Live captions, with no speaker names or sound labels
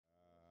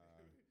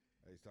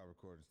Hey, stop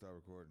recording, stop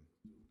recording.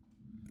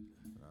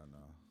 No,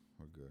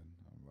 we're good.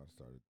 I'm about to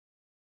start it.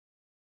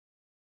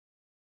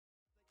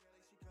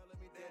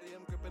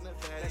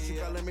 She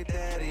calling me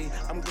daddy,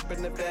 I'm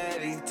gripping the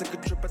fatty. Took a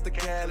trip at the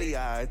Cali,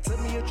 I took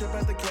me a trip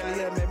at the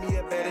Cali. I met me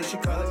a baddie, she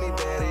calling me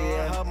daddy.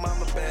 Yeah, her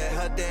mama bad,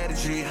 her daddy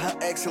G, her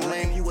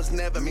excellent. He was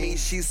never me.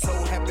 She's so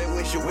happy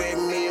when she with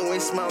me, and we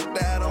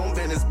smoked out on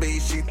Venice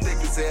Beach. She thick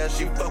as hell,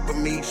 she fuck with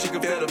me. She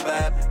can feel the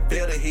vibe,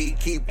 feel the heat.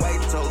 Keep white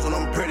toes on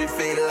them pretty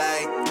feet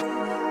like.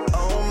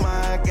 Oh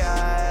my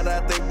God, I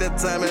think the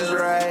time is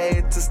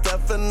right to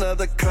stuff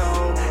another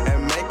cone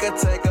and make her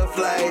take a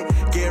flight.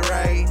 Get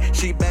right,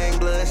 she bang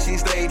blood, she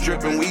stay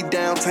drippin'. We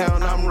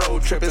downtown, I'm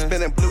road trippin'.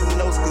 Spinning blue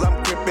notes cause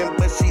I'm grippin',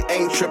 but she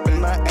ain't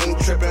trippin'. I ain't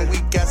trippin', we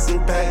got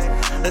some pack.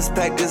 Let's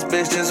pack this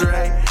bitch just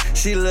right.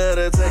 She love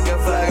to take a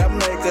flag, I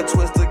make her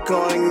twist the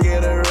coin and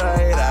get it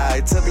right.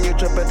 I tell me you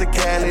trip at the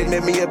Cali,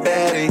 met me a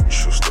baddie.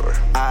 True story.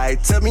 I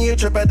tell me you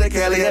trip at the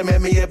Cali, I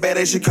met me a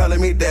baddie. She calling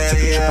me daddy. Took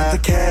a trip at the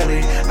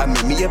Cali, I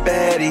met me a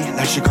baddie.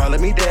 Now she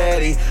calling me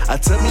daddy. I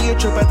tell me you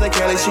trip at the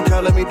Cali, she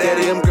calling me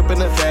daddy. I'm gripping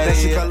the fatty. Now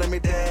she calling me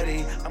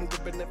daddy. I'm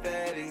gripping the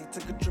fatty.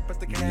 Took a trip at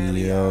the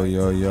Cali.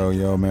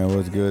 Yo, man,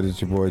 what's good?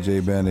 It's your boy Jay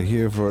Bandit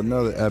here for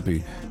another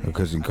epi of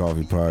Kush and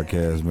Coffee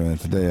podcast, man.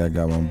 Today I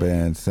got my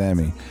band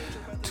Sammy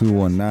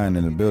 219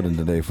 in the building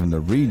today from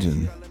the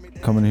region.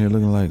 Coming here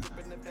looking like,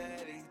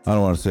 I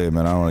don't want to say it,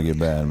 man. I don't want to get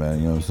bad, man.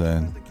 You know what I'm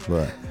saying?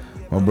 But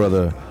my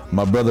brother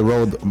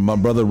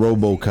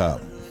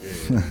RoboCop.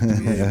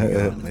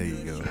 There you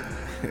go.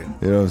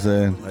 You know what I'm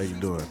saying? How you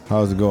doing?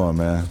 How's it going,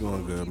 man? It's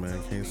going good,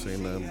 man. Can't say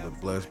nothing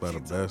but blessed by the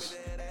best.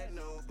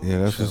 Yeah,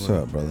 that's what's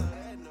up, brother.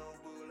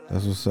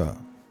 That's what's up.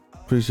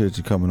 Appreciate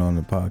you coming on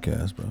the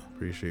podcast, bro.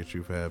 Appreciate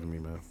you for having me,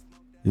 man.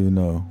 You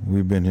know,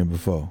 we've been here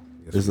before.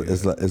 Yes,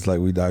 It's like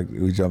we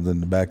jumped in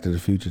the Back to the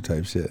Future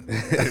type shit.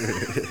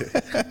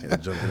 Yeah,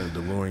 jumping in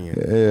the DeLorean.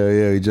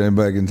 Yeah, we jumped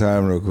back in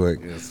time real quick.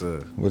 Yes,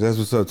 sir. Well, that's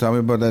what's up. Tell me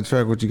about that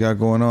track. What you got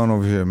going on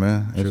over here,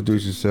 man?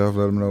 Introduce yourself.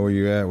 Let them know where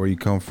you at, where you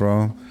come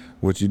from,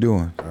 what you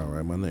doing. All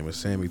right, my name is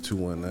Sammy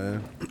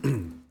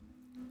 219.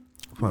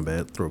 My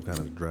bad, throat kind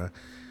of dry.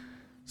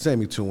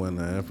 Sammy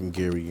 219 from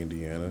Gary,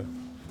 Indiana.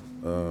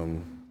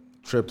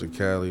 Trip to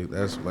Cali.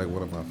 That's like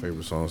one of my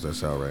favorite songs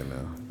that's out right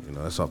now. You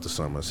know, that's off the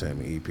Summer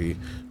Sammy EP.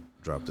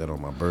 Dropped that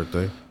on my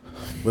birthday.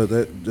 But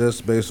that's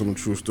based on a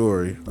true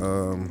story.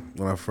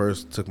 When I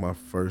first took my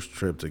first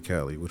trip to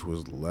Cali, which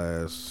was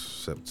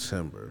last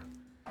September.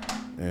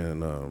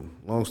 And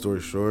long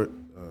story short,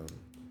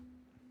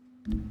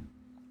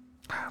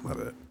 my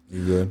bad.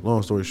 You good?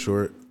 Long story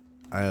short,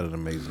 I had an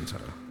amazing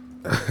time.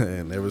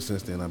 And ever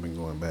since then, I've been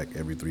going back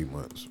every 3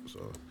 months.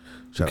 So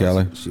Shout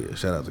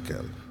out to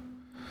Cali.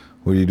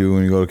 What do you do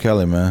when you go to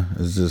Cali, man?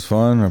 Is this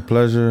fun or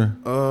pleasure?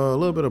 A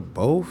little bit of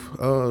both.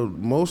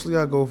 Mostly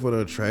I go for the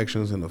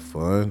attractions and the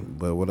fun,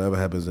 but whatever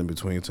happens in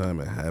between time,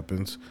 it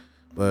happens.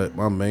 But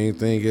my main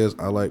thing is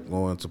I like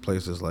going to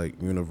places like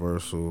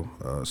Universal,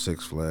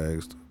 Six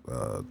Flags,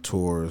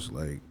 tours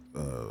like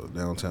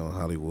downtown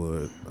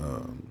Hollywood.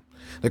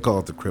 They call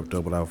it the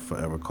Crypto, but I'll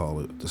forever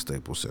call it the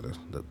Staples Center,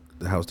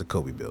 the house that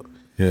Kobe built.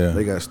 Yeah.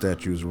 They got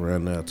statues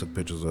around there I took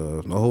pictures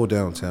of. The whole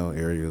downtown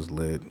area is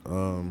lit.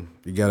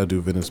 You got to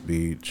do Venice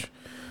Beach.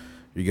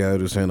 You got to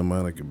do Santa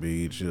Monica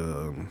Beach.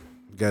 You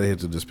got to hit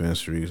the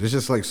dispensaries. It's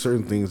just like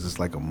certain things it's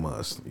like a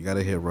must. You got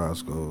to hit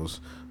Roscoe's.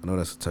 I know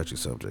that's a touchy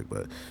subject,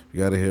 but you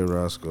got to hit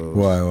Roscoe's.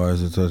 Why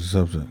is it such a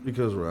subject?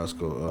 Because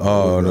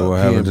Roscoe. What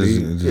happened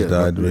just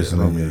died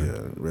recently.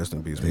 Yeah. Rest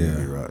in peace,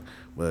 PNB Rock.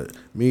 But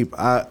me,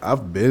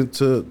 I've been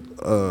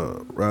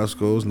to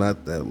Roscoe's,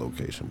 not that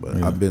location,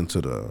 but I've been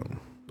to the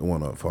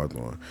one up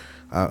Hawthorne.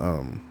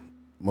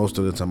 Most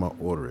of the time I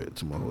order it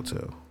to my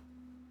hotel.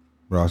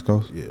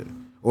 Roscoe's? Yeah.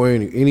 Or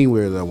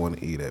anywhere that I want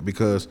to eat at,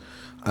 because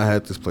I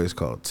had this place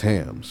called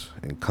Tam's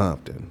in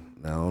Compton.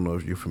 Now, I don't know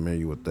if you're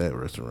familiar with that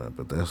restaurant,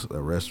 but that's a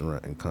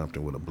restaurant in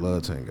Compton with a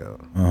blood tank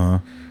out. Uh-huh.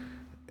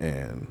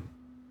 And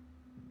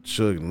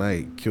Suge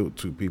Knight killed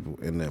 2 people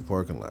in that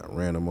parking lot,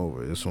 ran them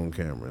over. It's on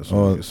camera. It's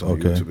on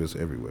YouTube. It's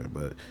everywhere.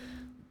 But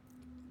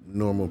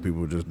normal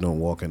people just don't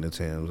walk into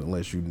Tam's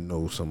unless you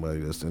know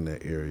somebody that's in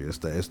that area.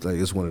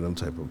 It's one of them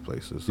type of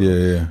places. So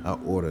Yeah. I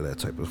order that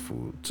type of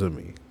food to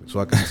me so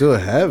I can still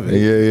have it.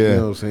 Yeah. You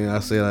know what I'm saying? I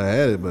said I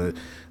had it, but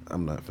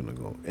I'm not finna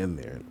go in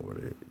there and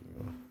order it. You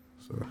know?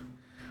 So,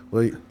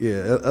 well,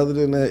 yeah. Other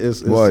than that,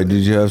 it's Why?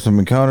 Did you have some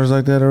encounters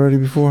like that already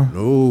before?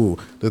 No.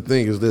 The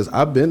thing is this: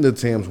 I've been to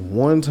Tam's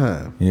one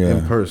time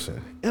in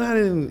person.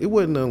 And it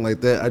wasn't nothing like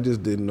that. I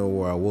just didn't know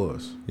where I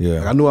was. Yeah.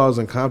 Like, I knew I was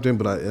in Compton,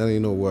 but I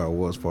didn't know where I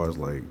was as far as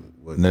like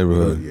what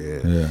neighborhood.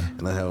 Yeah.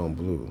 And I had on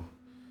blue.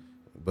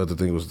 But the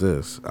thing was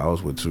this: I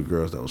was with 2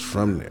 girls that was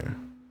from there,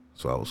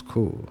 so I was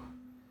cool.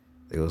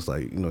 It was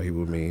like, he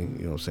with me,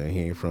 you know what I'm saying?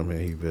 He ain't from here,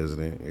 he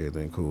visiting,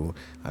 everything cool.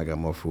 I got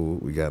my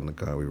food, we got in the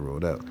car, we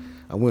rode out.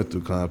 I went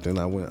through Compton,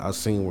 I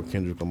seen where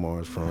Kendrick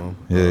Lamar is from.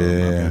 I've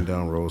been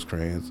down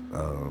Rosecrans.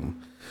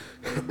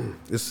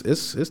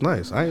 It's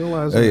nice. I ain't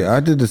gonna lie. Hey, I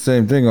did the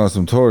same thing on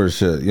some tourist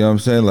shit. You know what I'm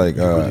saying? Like,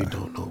 you really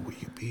don't know where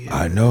you be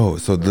I know.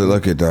 So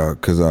look at that,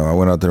 because I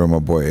went out there with my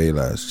boy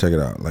A-Lash. Check it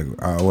out. Like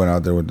I went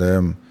out there with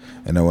them,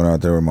 and I went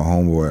out there with my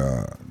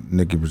homeboy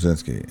Nikki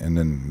Brzezinski, and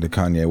then the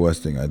Kanye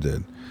West thing I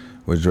did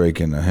with Drake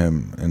and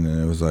him, and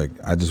then it was like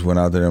I just went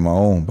out there on my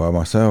own by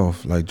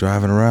myself, like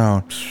driving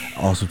around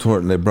on some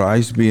tour. Like, bro, I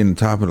used to be in the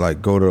top of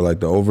like go to like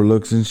the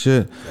overlooks and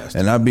shit,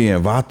 and I'd be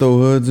in Vato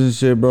hoods and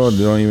shit, bro.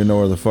 They don't even know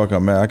where the fuck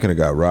I'm at. I could have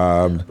got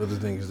robbed. But the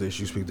thing is this,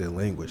 you speak that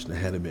language, and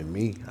had it been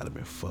me, I'd have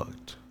been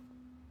fucked.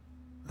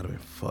 I'd have been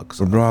fucked.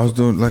 But bro, I was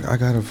doing like I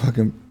got a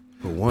fucking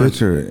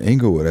picture in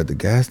Inglewood at the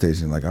gas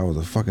station, like I was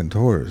a fucking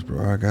tourist,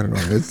 bro. I got it on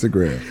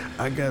Instagram.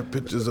 I got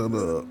pictures on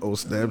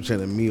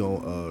Snapchat of me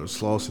on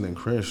Slauson and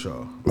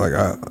Crenshaw.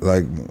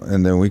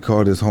 And then we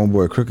called this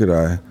homeboy Crooked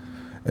Eye,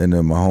 and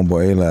then my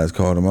homeboy A-Lads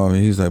called him up, and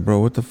he's like, bro,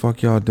 what the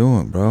fuck y'all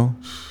doing, bro?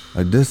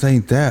 Like, this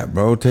ain't that,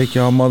 bro. Take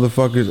y'all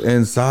motherfuckers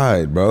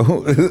inside,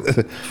 bro.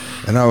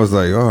 And I was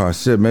like, oh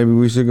shit, maybe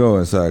we should go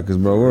inside, cause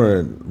bro, we're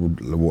at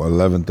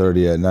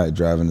 11:30 at night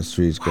driving the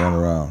streets, going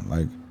around,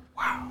 like,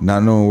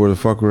 not knowing where the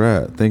fuck we're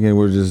at, thinking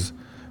we're just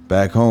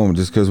back home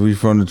just because we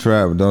from the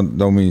trap.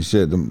 Don't mean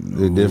shit.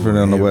 They're different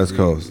on the West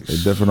Coast. They're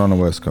different on the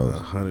West Coast.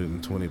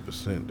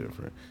 120%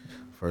 different.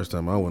 First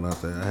time I went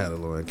out there, I had a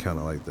little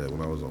encounter like that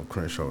when I was on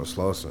Crenshaw and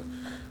Slauson.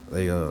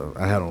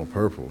 I had on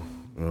purple.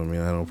 You know what I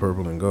mean? I had on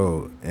purple and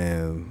gold,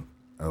 and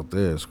out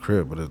there it's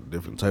Crip, but it's a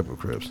different type of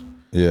Crips.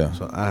 Yeah.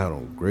 So I had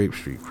on Grape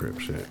Street Crip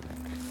shit.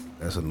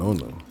 That's a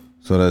no-no.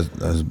 So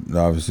that's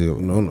obviously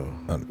no.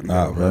 You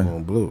got right?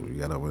 on blue.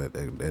 You got on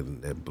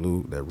that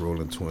blue, that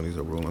rolling 20s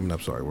or rolling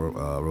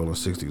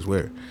 60s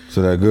wear.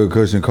 So that good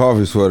Kush and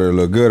Coffee sweater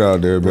look good out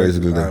there,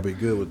 basically. I'll be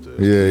good with this.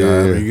 Yeah.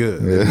 I'll be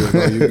good.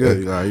 Yeah. You good.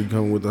 You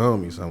coming with the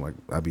homies. I'm like,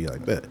 I'll be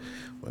like that.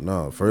 But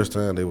no, first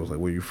time they was like,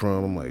 where you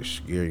from? I'm like,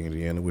 Gary,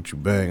 Indiana, what you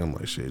bang? I'm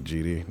like, shit,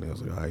 GD. And they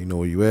was like, how you know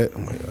where you at?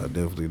 I'm like, I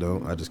definitely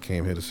don't. I just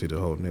came here to see the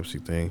whole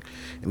Nipsey thing.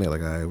 And they're like,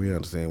 all right, we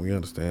understand.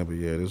 But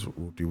yeah, this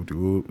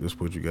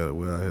what you gotta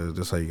wear out here.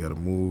 This how you gotta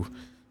move.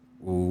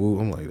 Woo.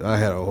 I'm like, I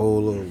had a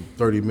whole little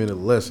 30-minute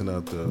lesson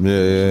out there.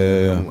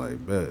 Yeah. I'm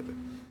like, bet.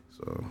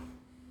 So,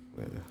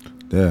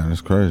 yeah,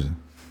 that's crazy.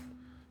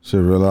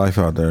 Shit, real life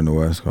out there in the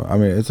West Coast. I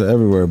mean, it's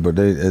everywhere, but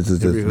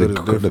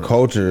the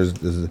culture is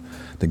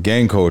the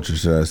gang culture,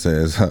 should I say,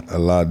 is a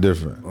lot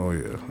different. Oh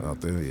yeah,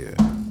 out there, yeah.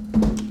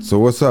 So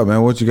what's up,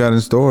 man? What you got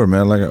in store,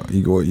 man? Like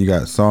you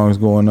got songs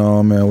going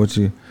on, man. What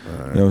you, you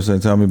know what I'm saying?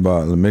 Tell me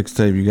about the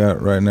mixtape you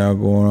got right now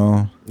going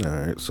on. All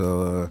right,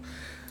 so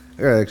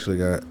I actually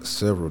got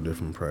several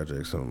different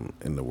projects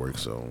in the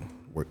works on.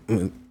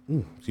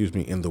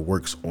 In the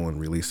works on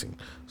releasing.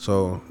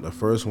 So the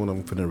first one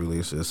I'm finna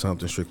release is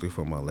something strictly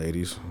for my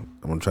ladies.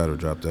 I'm gonna try to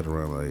drop that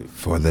around like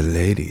for the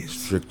ladies,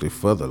 strictly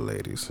for the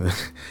ladies. I'm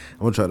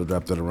gonna try to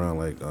drop that around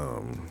like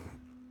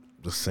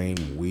the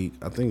same week.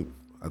 I think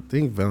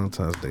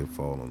Valentine's Day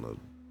fall on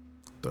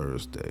a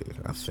Thursday.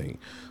 I think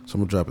so.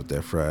 I'm gonna drop it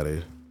that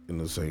Friday. In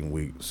the same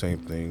week, same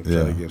thing.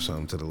 Try to give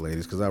something to the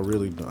ladies because I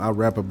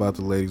rap about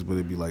the ladies, but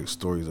it'd be like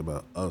stories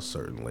about a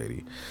certain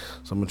lady.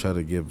 So I'm gonna try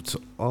to give it to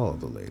all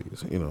of the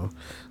ladies, you know.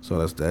 So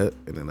that's that,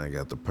 and then I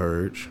got the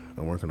Purge.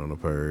 I'm working on the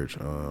Purge.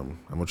 I'm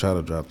gonna try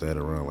to drop that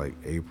around like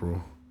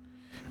April,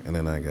 and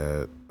then I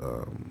got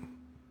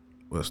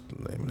what's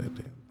the name of that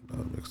thing?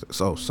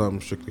 So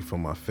something strictly for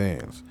my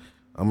fans.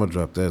 I'm gonna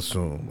drop that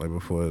soon, like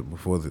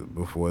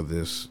before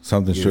this.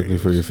 Something strictly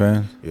for your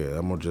fans? Yeah,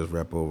 I'm gonna just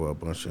rap over a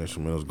bunch of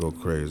instrumentals, go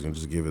crazy, and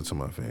just give it to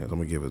my fans. I'm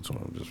gonna give it to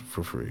them just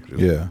for free.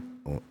 Just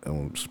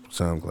on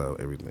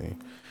SoundCloud, everything.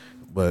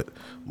 But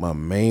my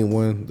main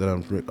one that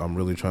I'm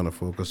really trying to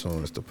focus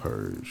on is the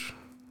Purge.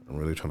 I'm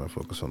really trying to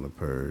focus on the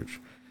Purge,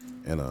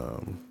 and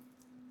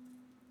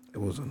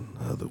it was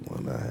another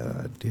one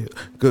I did.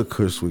 Good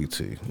Kush Sweet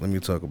Tea. Let me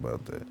talk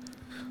about that.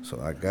 So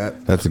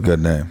that's a good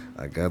name.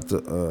 I got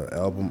the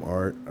album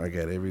art. I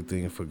got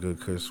everything for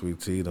Good Kush Sweet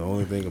Tea. The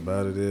only thing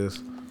about it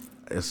is,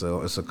 it's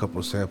a couple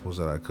of samples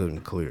that I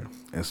couldn't clear.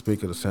 And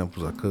speaking of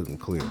samples I couldn't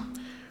clear,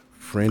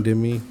 Friend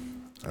in Me.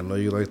 I know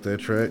you like that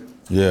track.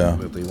 Yeah.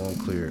 But they won't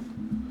clear it.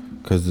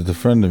 Cause it's a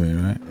Friend of Me,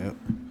 right? Yep.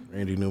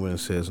 Randy Newman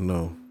says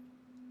no.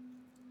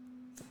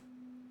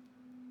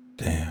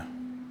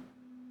 Damn.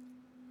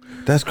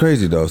 That's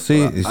crazy though.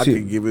 See, I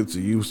could give it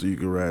to you so you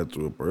can ride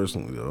to it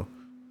personally though.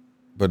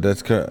 But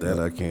that's that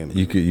I can't.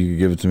 You could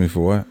give it to me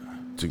for what?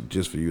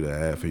 Just for you to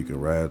have, for you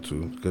can ride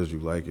to, because you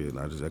like it. And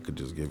I could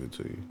just give it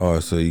to you. Oh,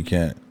 so you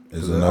can't?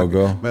 It's a no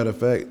go. Matter of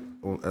fact,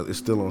 it's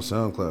still on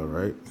SoundCloud,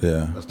 right?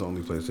 Yeah. That's the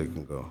only place it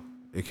can go.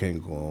 It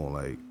can't go on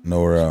like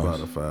nowhere else.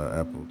 Spotify,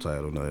 Apple,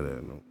 Tidal, none of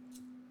that. No.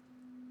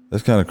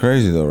 That's kind of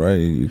crazy though, right?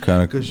 You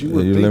kind of because you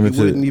would think limited.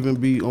 It wouldn't even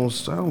be on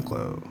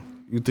SoundCloud.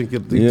 You think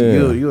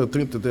you'll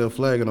think that they'll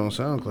flag it on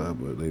SoundCloud,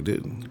 but they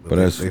didn't. But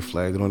they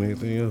flagged it on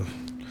anything else.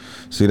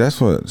 See,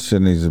 that's what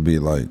shit needs to be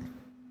like,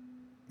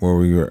 where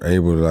we were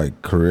able to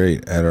like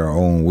create at our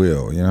own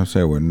will. You know what I'm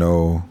saying? With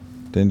no,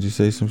 didn't you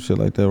say some shit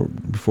like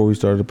that before we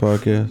started the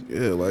podcast?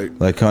 Yeah,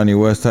 like Kanye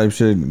West type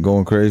shit,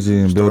 going crazy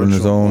and building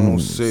his own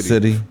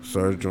city.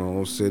 Start your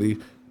own city.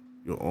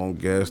 your own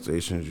gas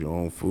stations, your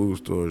own food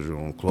stores, your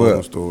own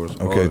clothing stores.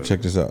 Okay,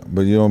 check this out.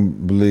 But you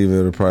don't believe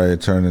it'll probably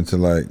turn into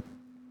like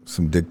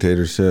some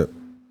dictatorship?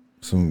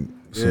 Yeah,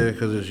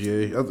 because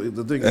it's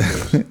the thing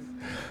is this.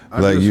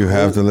 Like you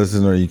have to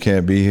listen or you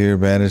can't be here,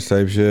 banished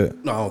type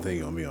shit? No, I don't think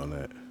you're going to be on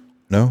that.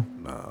 No?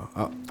 Nah.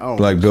 I don't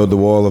like build the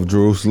wall of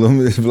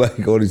Jerusalem? It's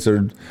like all these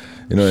certain,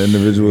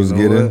 individuals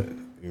get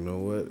in? You know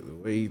what? The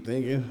way he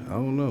thinking, I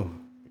don't know.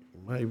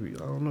 Maybe, I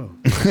don't know.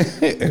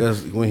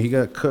 Because when he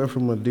got cut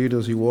from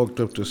Adidas, he walked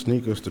up to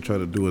sneakers to try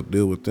to do a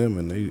deal with them,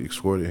 and they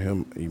escorted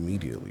him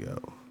immediately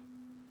out.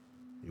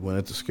 He went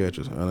at the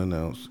Skechers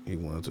unannounced.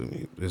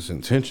 His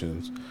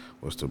intentions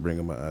was to bring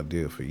him an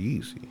idea for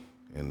Yeezy,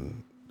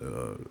 and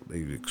they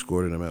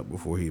escorted him out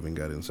before he even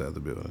got inside the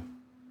building.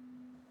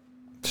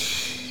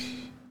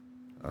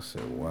 I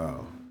said,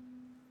 wow.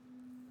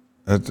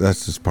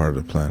 That's just part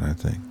of the plan, I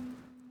think.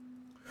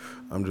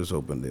 I'm just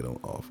hoping they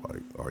don't off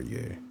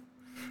Aryeh,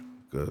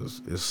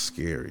 because it's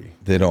scary.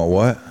 They don't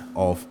what?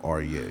 Off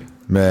Aryeh.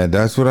 Man,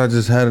 that's what I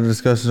just had a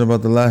discussion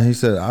about the line. He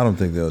said, I don't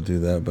think they'll do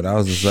that. But I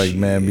was just like,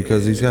 man,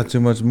 because he's got too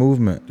much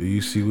movement. Do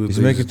you see what he's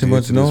making too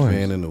much noise? This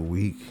man in a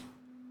week.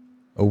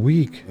 A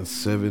week? In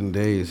 7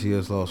 days, he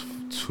has lost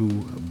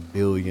 $2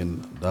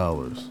 billion.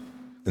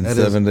 In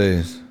 7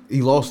 days?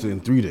 He lost it in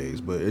 3 days,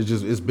 but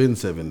it's been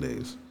 7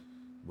 days.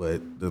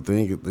 But the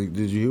thing,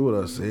 did you hear what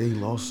I said? He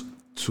lost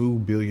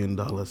 $2 billion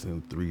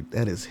in 3.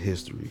 That is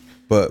history.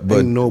 But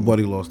ain't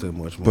nobody lost that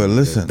much money. But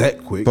listen,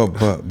 that quick.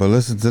 But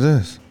listen to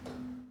this.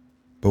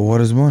 But what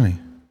is money?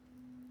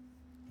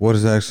 What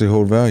does it actually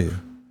hold value?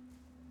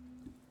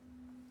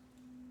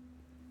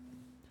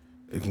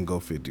 It can go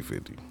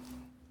 50-50.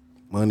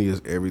 Money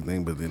is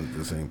everything, but then at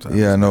the same time,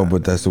 yeah, I know,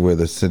 but that's the way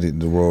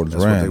the world is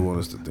ran. That's what they want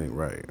us to think,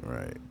 right?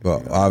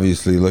 But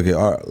obviously, look at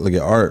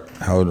art.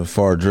 How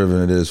far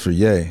driven it is for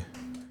Ye.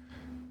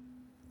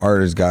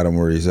 Art has got him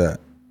where he's at.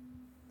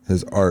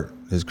 His art,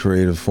 his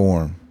creative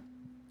form.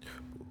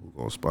 Who's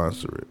gonna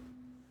sponsor it?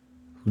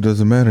 Who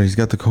doesn't matter? He's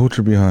got the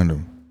culture behind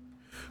him.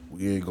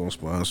 We ain't gonna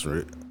sponsor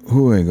it.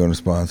 Who ain't gonna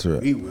sponsor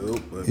it? He will.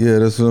 But yeah,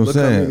 that's what I'm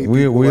saying.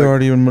 We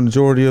already a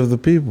majority of the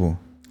people.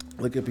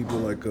 Look at people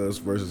like us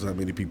versus how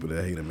many people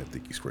that hate him and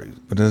think he's crazy.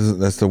 But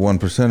that's the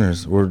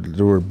 1%ers.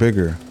 We're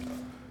bigger.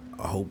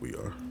 I hope we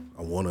are.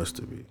 I want us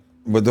to be.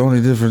 But the only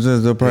difference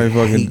is they'll probably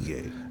fucking.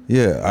 Gay.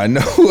 Yeah, I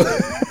know.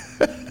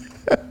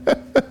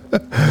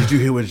 Did you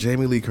hear what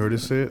Jamie Lee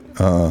Curtis said?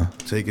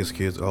 Take his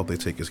kids. I hope they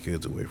take his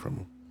kids away from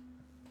him.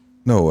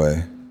 No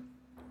way.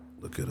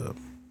 Look it up.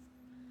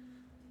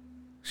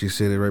 She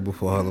said it right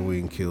before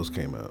Halloween Kills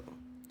came out.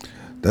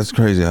 That's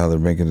crazy how they're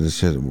making this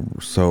shit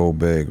so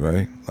big,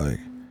 right? Like,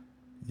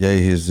 yeah,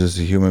 he's just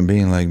a human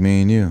being like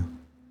me and you.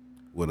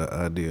 With an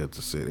idea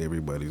to set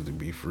everybody to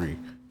be free.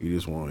 You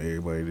just want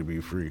everybody to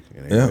be free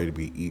and everybody to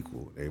be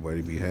equal,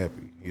 everybody to be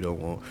happy. You don't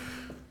want.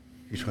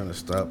 He's trying to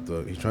stop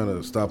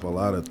a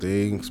lot of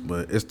things,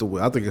 but it's the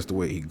way. I think it's the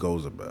way he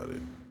goes about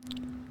it.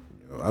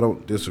 I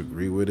don't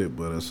disagree with it,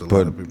 but it's a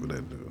lot of people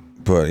that do.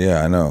 But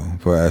yeah, I know.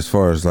 But as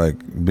far as like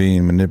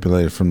being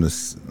manipulated from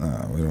this,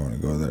 we don't want to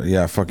go there.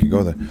 Yeah, fucking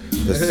go there.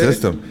 The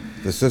system.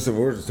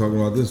 We're just talking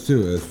about this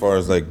too. As far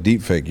as like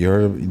deep fake, you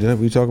heard? Did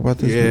we talk about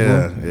this?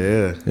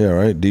 Yeah. Yeah,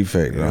 right. Deep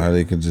fake. Yeah. How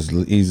they can just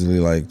easily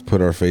like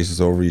put our faces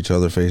over each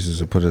other's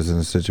faces or put us in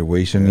a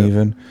situation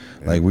even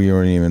like we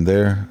weren't even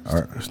there.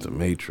 It's the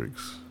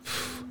Matrix.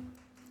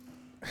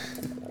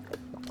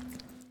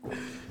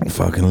 I'm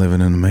fucking living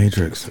in the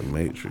Matrix. It's the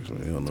Matrix,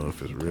 man. You don't know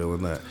if it's real or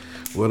not.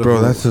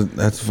 Bro,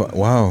 that's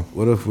wow.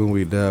 What if when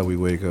we die we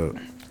wake up?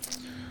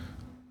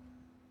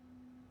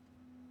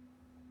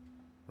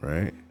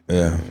 Right?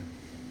 Yeah.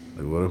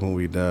 Like what if when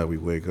we die we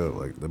wake up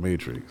like the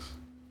Matrix?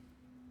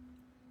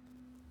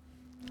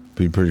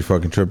 Be pretty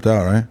fucking tripped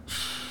out, right?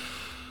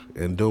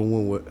 And no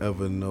one will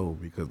ever know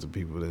because the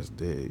people that's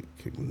dead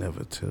can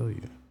never tell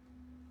you.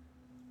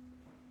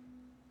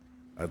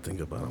 I think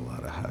about a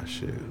lot of hot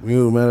shit.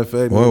 Matter of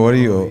fact. What do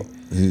you?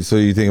 So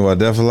you think about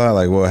death a lot?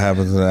 Like what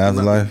happens in the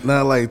afterlife?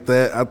 Not like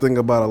that. I think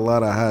about a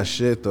lot of hot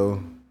shit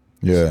though.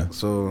 Yeah.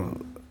 So,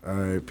 all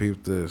right,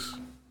 peep this.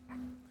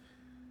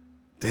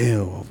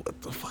 Damn,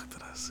 what the fuck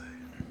did I say?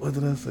 What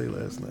did I say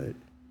last night?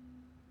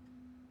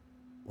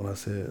 When I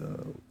said I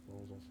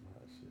was on some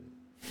hot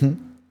shit.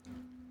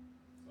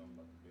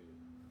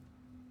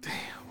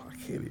 Damn, I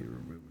can't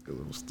even remember because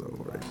I'm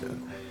stoned right now.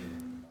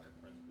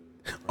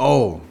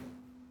 Oh.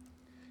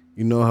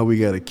 You know how we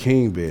got a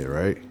king bed,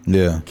 right?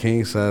 Yeah.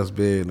 King size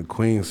bed and a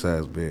queen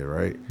size bed,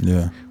 right?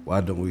 Yeah.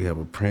 Why don't we have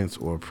a prince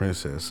or a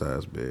princess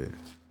size bed?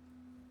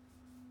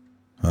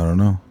 I don't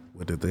know.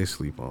 What did they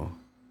sleep on?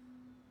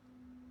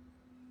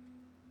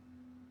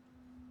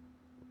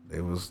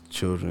 They was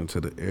children to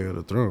the heir of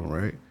the throne,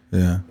 right?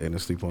 Yeah. They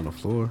didn't sleep on the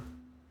floor.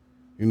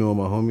 You know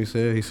what my homie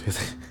said?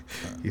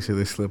 He said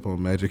they slept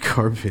on magic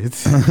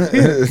carpets.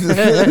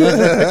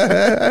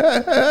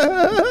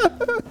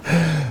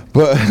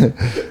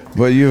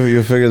 But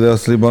you figure they'll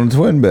sleep on a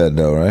twin bed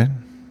though, right?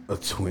 A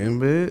twin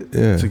bed?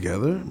 Yeah.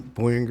 Together?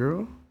 Boy and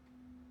girl?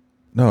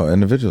 No,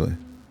 individually.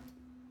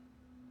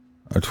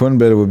 A twin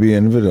bed would be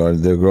individual.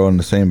 They'll grow in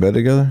the same bed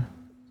together?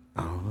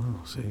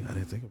 see, I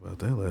didn't think about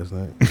that last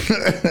night.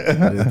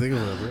 I didn't think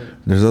about that.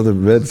 There's other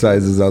bed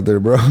sizes out there,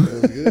 bro.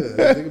 That's good.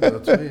 I didn't think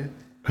about twin.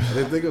 I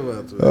didn't think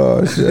about twin.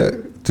 Oh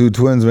shit! 2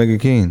 twins make a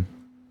king.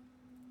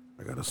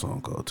 I got a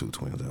song called 2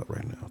 Twins out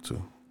right now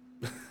too.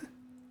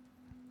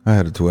 I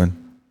had a twin,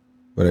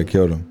 but I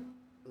killed him.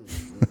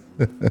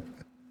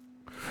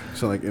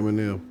 Sound like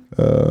Eminem.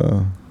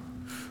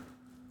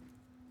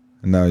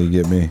 And now you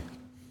get me.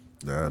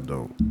 Nah, I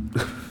don't.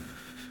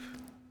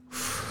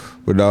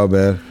 But all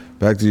bad.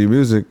 Back to your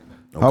music.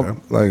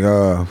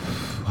 Okay.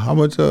 How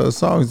much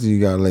songs do you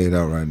got laid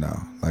out right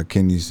now? Like,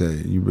 can you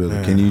say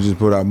can you just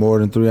put out more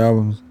than 3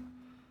 albums?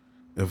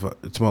 If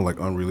it's more like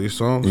unreleased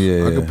songs,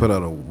 Yeah, I could put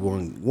out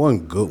one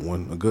good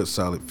one, a good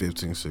solid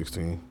 15,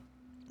 16.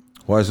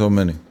 Why so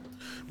many?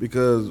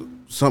 Because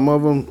some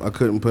of them I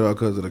couldn't put out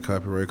because of the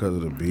copyright, because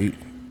of the beat.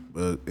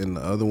 But in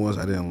the other ones,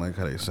 I didn't like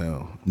how they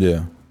sound.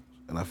 Yeah.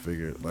 And I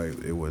figured like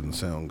it wouldn't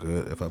sound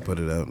good if I put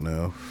it out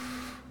now.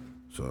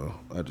 So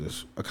I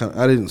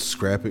didn't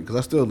scrap it because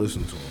I still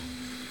listen to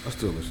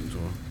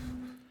them.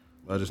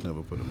 I just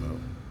never put them out.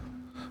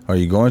 Are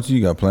you going to?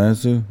 You got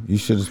plans to? You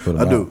should just put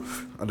them out.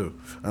 I do,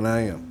 and I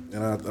am.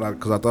 And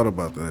because I thought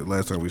about that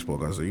last time we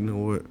spoke, I said, you know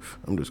what?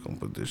 I'm just gonna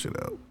put this shit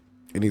out.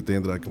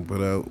 Anything that I can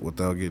put out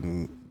without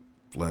getting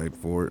flagged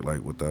for it,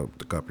 like without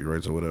the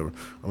copyrights or whatever,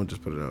 I'm gonna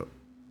just put it out.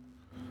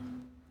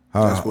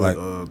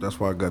 That's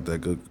why I got that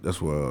good. That's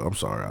why I'm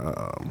sorry.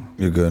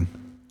 You're good.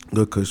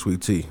 Good Kush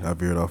Sweet Tea. I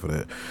veered off of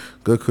that.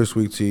 Good Kush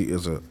Sweet Tea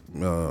is a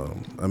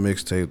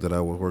mixtape that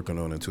I was working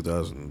on in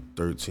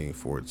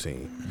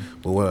 2013-14.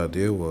 But what I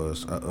did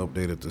was I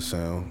updated the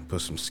sound,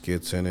 put some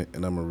skits in it,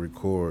 and I'm gonna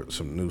record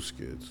some new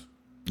skits.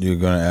 You're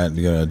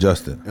gonna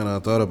adjust it. And I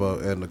thought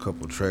about adding a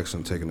couple tracks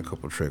and taking a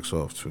couple tracks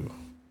off too.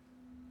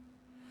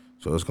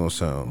 So it's gonna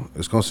sound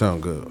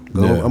good.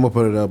 Yeah. I'm gonna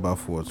put it out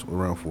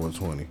around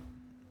 420.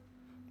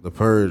 The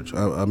Purge,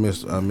 I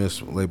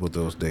mislabeled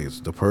those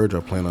dates. The Purge I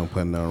plan on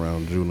putting out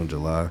around June or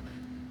July.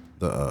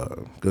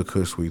 The Good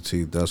Kush Sweet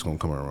Tea, that's gonna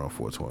come out around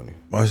 420.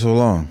 Why so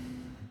long?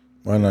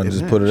 Why not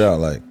just put it out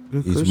like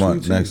Good each Kush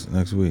month, Sweet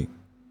next week?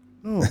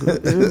 No,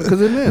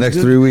 because it matched. Next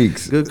 3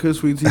 weeks. Good Kush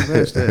Sweet Tea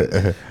matched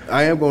that.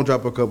 I am gonna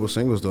drop a couple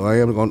singles though.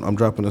 I'm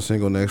dropping a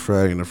single next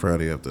Friday and the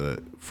Friday after that.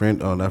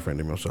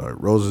 I'm sorry.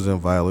 Roses and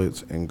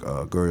Violets and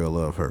Girl Your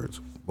Love Hurts.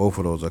 Both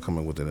of those are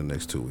coming within the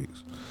next 2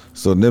 weeks.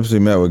 So Nipsey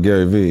met with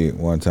Gary Vee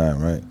one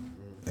time, right?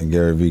 And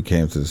Gary Vee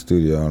came to the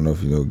studio. I don't know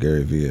if you know who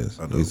Gary Vee is.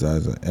 He's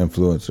an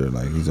influencer.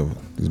 Like these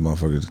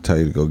motherfuckers tell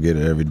you to go get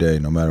it every day,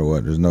 no matter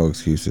what. There's no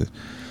excuses.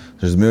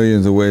 There's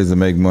millions of ways to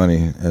make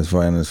money as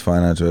far as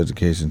financial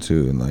education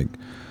too. And like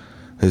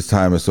his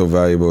time is so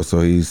valuable, so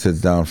he sits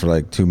down for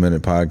like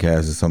 2-minute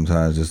podcasts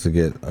sometimes just to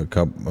get a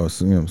couple,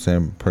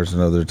 same person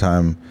of their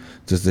time,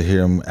 just to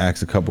hear him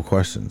ask a couple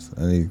questions.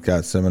 And he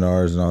got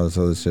seminars and all this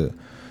other shit.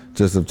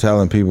 Just of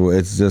telling people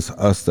it's just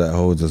us that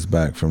holds us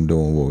back from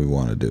doing what we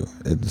want to do.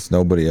 It's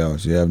nobody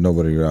else. You have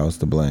nobody else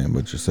to blame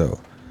but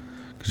yourself,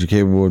 because you're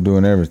capable of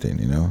doing everything,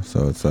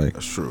 So it's like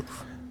that's true.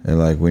 And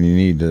like when you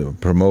need to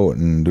promote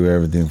and do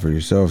everything for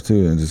yourself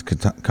too, and just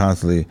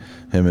constantly,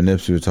 him and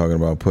Nipsey were talking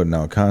about putting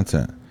out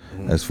content.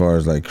 As far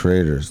as like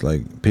creators,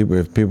 like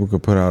if people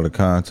could put out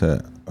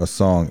a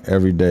song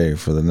every day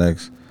for the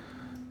next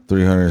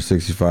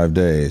 365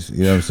 days,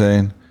 you know what I'm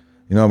saying?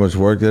 You know how much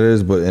work that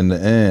is, but in the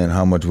end,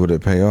 how much would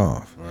it pay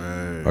off?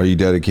 Right. Are you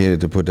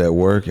dedicated to put that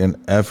work and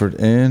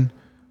effort in?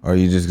 Or are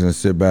you just going to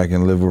sit back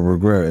and live with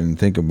regret and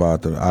think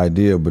about the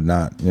idea, but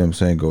not,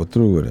 go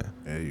through with it?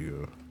 There you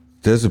go.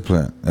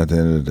 Discipline at the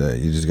end of the day.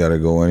 You just got to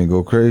go in and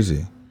go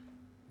crazy.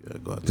 Yeah,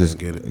 go out there Just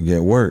and get it.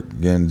 get work.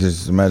 Again,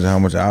 just imagine how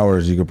much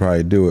hours you could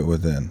probably do it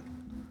within.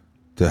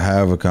 To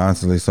have a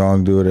constantly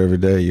song, do it every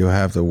day, you'll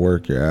have to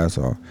work your ass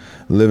off.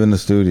 Live in the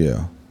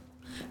studio.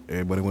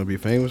 Everybody want to be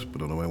famous,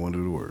 but nobody want to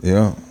do the work.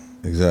 Yeah,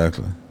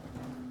 exactly.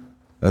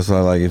 That's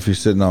why, like, if you're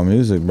sitting on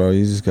music, bro,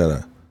 you just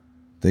gotta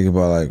think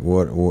about like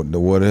what the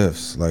what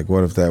ifs. Like,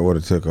 what if that would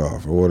have took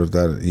off, or what if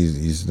that? You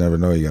just never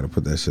know. You got to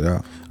put that shit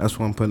out. That's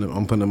why I'm putting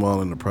them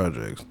all in the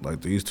projects.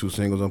 Like these 2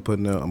 singles I'm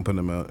putting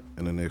them out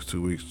in the next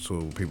 2 weeks, so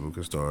people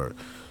can start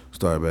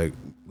back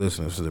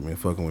listening to me and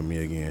fucking with me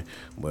again.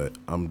 But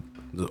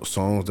the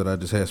songs that I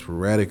just had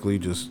sporadically,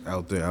 just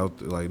out there,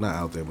 like not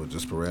out there, but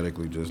just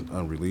sporadically, just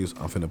unreleased.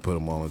 I'm finna put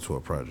them all into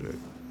a project,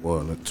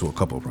 or into a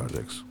couple of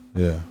projects.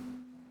 Yeah.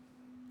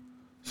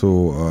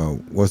 So,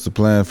 what's the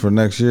plan for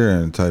next year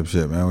and type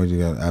shit, man? What you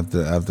got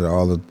after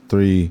all the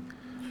 3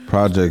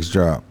 projects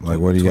drop? Like,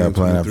 what do you got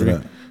planned after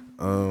that?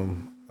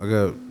 I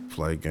got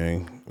Flight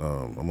Gang.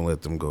 I'm gonna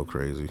let them go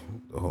crazy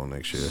the whole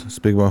next year.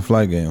 Speak about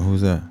Flight Gang.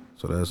 Who's that?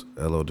 So that's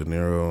L.O. De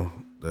Niro.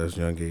 That's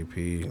Young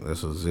AP.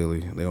 That's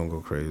Azili. They gonna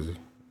go crazy.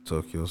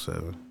 Tokyo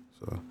 7.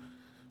 So,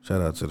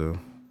 shout out to them.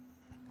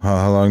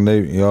 How long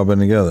y'all been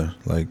together?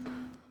 Like,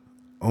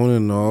 on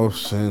and off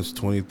since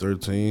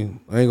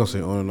 2013. I ain't gonna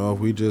say on and off.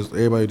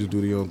 Everybody just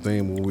do their own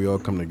thing. When we all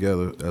come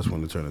together, that's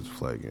when it turned into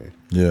Flight Gang.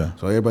 Yeah.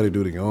 So everybody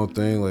do their own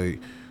thing. Like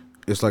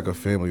it's like a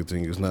family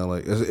thing. It's not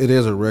like it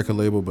is a record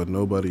label, but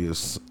nobody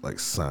is like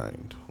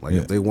signed. Like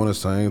if they want to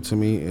sign to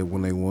me and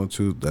when they want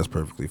to, that's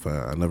perfectly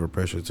fine. I never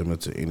pressure them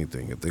into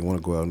anything. If they want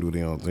to go out and do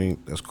their own thing,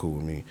 that's cool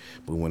with me.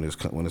 But when it's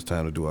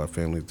time to do our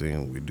family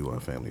thing, we do our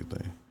family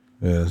thing.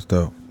 Yeah, that's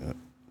dope. Yeah.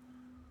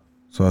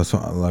 So I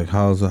saw like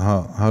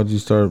how'd you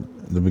start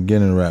the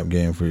beginning rap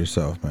game for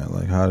yourself, man?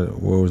 Like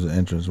where was the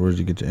interest? Where did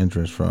you get your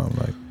interest from?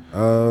 Like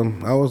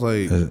I was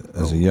like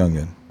as a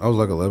youngin. I was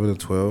like 11 and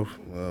 12.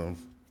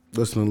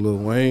 Listening to Lil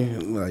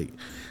Wayne, like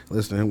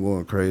listening to him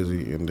going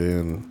crazy, and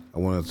then I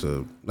wanted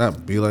to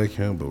not be like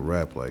him, but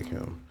rap like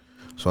him.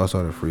 So I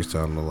started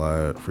freestyling a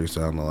lot.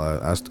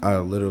 I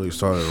literally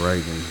started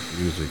writing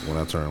music when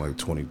I turned like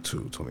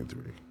 22,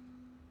 23.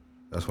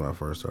 That's when I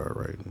first started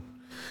writing.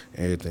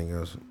 Anything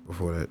else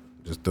before that,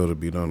 just throw the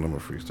beat on, I'm a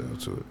freestyle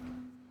to it,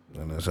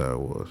 and that's how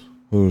it was.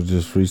 Who was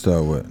just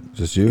freestyle with?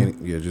 Just you?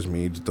 Yeah, just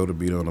me. Just throw the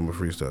beat on, I'm a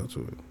freestyle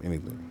to it.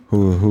 Anything.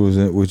 Who was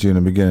with you in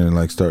the beginning,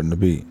 like starting the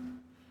beat?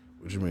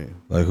 What you mean?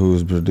 Like who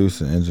was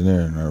producing,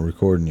 engineering, or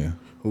recording you?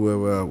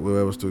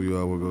 Whoever studio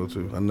I would go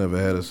to. I never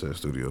had a set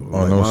studio. Oh,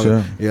 like no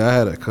shit? Yeah, I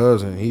had a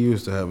cousin. He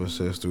used to have a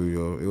set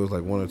studio. It was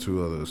like one or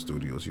two other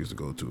studios he used to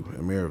go to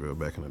in Maryville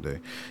back in the day.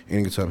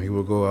 Anytime he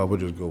would go, I would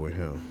just go with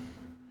him.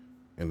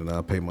 And then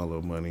I'd pay my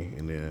little money,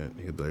 and then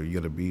he'd be like, you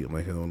got a beat? I'm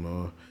like, hell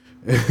no.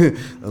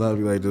 And I'd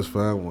be like, just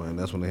find one.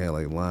 That's when they had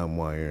like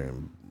LimeWire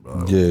and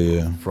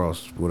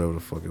Frost, whatever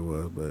the fuck it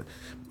was, but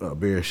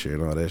Bear shit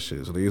and all that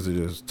shit. So they used to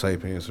just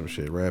type in some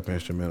shit, rap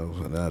instrumentals,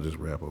 and I just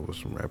rap over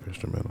some rap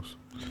instrumentals.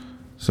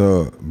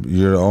 So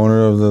you're the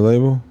owner of the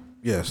label?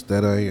 Yes,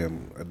 that I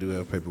am. I do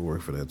have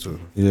paperwork for that too.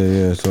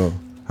 Yeah. So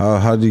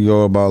how do you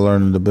go about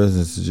learning the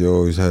business? Did you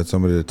always have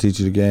somebody to teach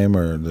you the game,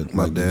 or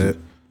my dad?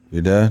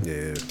 Your dad?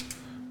 Yeah.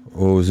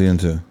 What was he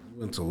into? He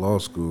went to law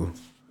school.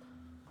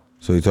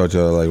 So he taught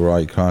you how to like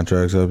write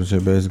contracts up and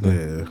shit, basically.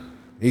 Yeah.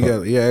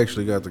 He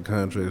actually got the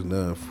contracts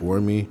done for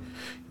me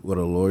with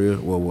a lawyer.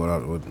 Well,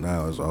 what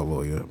now is our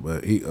lawyer,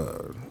 but he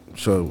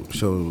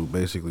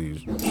basically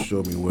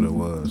showed me what it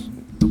was,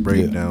 the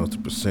breakdowns, the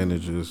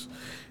percentages.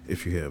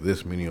 If you have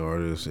this many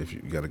artists, if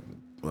you got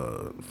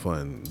to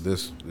fund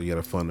this, you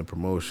got to fund the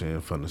promotion,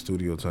 fund the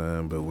studio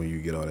time. But when you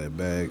get all that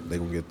back, they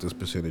gonna get this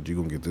percentage. You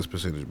gonna get this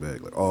percentage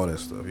back, like all that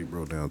stuff. He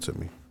broke down to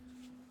me.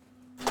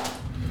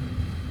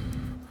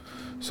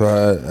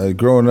 So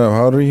growing up,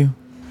 how old are you?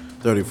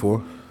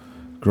 34.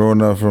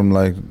 Growing up from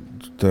like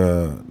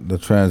the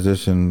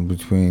transition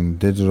between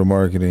digital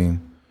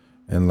marketing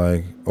and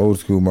like old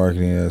school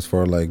marketing, as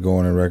far as like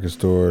going to record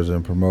stores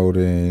and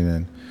promoting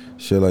and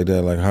shit like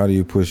that, like how do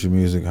you push your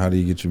music? How do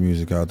you get your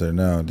music out there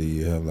now? Do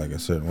you have like a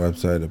certain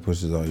website that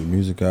pushes all your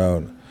music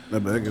out? Now,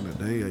 back in the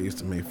day, I used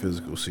to make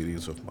physical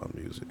CDs of my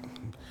music.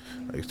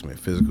 I used to make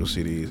physical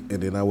CDs,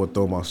 and then I would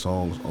throw my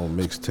songs on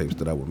mixtapes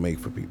that I would make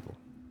for people.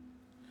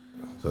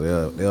 So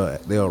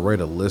they'll write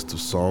a list of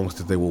songs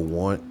that they will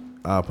want.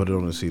 I'll put it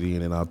on the CD,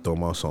 and then I'll throw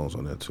my songs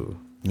on there too.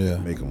 Yeah.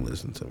 Make them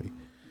listen to me.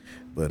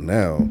 But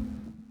now,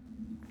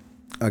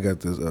 I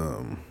got this,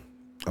 I'm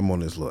on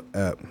this little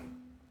app.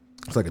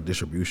 It's like a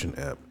distribution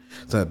app.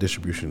 It's not a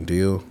distribution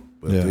deal,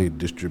 but they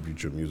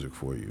distribute your music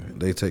for you.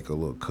 They take a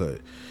little cut,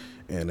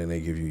 and then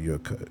they give you your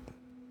cut.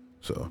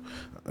 So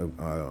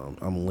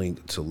I'm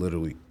linked to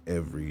literally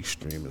every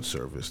streaming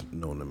service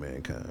known to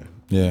mankind.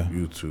 Yeah.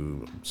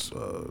 YouTube,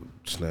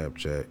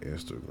 Snapchat,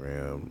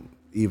 Instagram,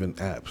 even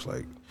apps.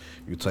 Like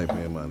you type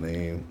in my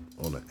name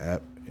on the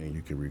app and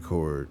you can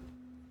record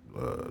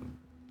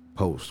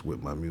posts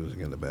with my music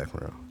in the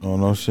background. Oh,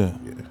 no shit.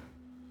 Yeah.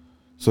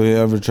 So you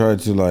ever tried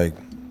to like,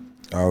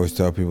 I always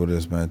tell people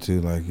this, man,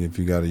 too, like if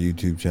you got a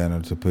YouTube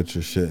channel, to put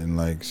your shit in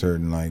like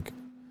certain like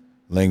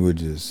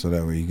languages, so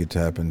that way you could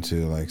tap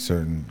into like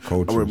certain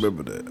cultures. I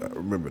remember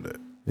that.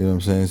 You know what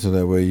I'm saying? So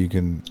that way you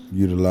can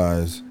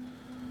utilize.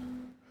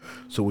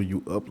 So when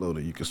you upload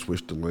it, you can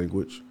switch the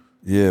language?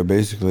 Yeah,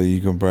 basically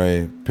you can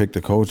probably pick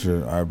the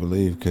culture, I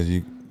believe, because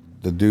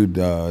the dude,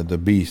 the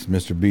Beast,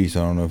 Mr. Beast, I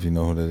don't know if you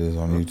know who that is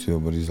on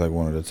YouTube, but he's like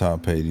one of the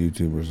top paid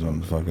YouTubers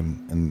on the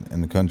fucking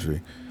in the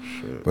country.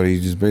 Shit. But he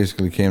just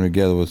basically came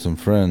together with some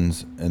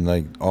friends, and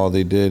like all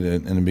they did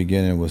in the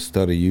beginning was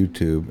study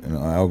YouTube and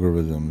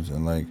algorithms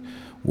and like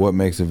what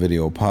makes a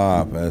video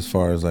pop as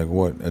far as like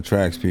what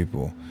attracts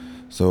people.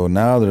 So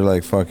now they're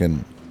like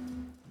fucking,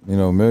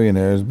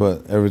 millionaires,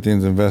 but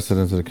everything's invested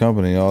into the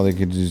company. All they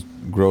could just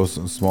gross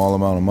a small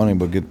amount of money,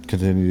 but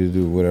continue to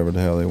do whatever the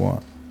hell they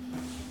want.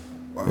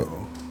 Wow. You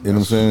know what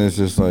I'm saying? It's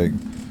just like,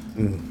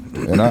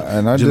 and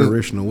I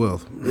generational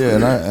wealth. Yeah,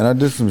 and I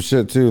did some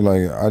shit too.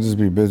 Like I just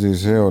be busy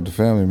as hell with the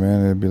family,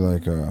 man. It'd be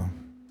like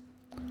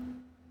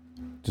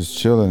just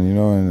chilling,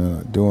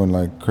 and doing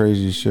like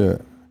crazy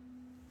shit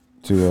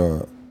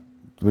to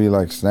be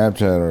like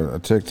Snapchat or a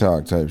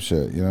TikTok type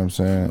shit. You know what I'm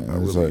saying?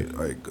 I it's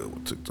really ain't good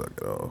with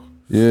TikTok at all.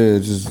 Yeah,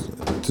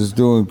 just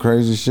doing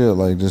crazy shit,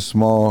 like just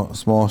small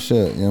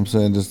shit. You know what I'm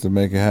saying? Just to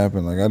make it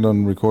happen. Like I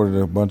done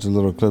recorded a bunch of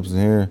little clips in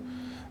here,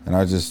 and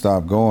I just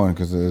stopped going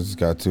because it just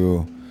got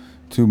too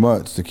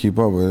much to keep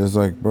up with. It's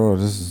like, bro,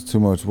 this is too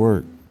much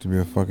work to be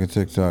a fucking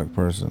TikTok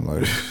person.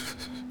 Like,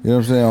 You know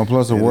what I'm saying? On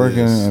plus of It working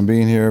is. and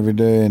being here every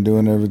day and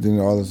doing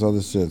everything, all this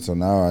other shit. So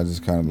now I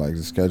just kind of like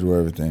just schedule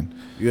everything.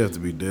 You have to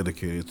be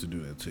dedicated to do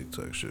that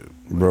TikTok shit.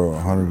 Bro,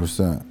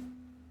 100%.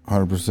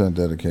 100%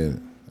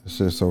 dedicated. That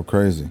shit's so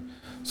crazy.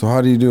 So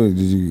how do you do it?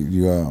 Did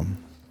you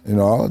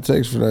all it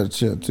takes for that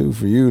shit too,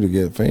 for you to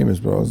get famous,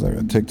 bro, is like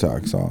a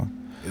TikTok song.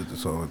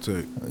 That's all it takes. You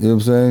know what I'm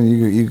saying?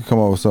 You could come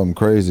up with something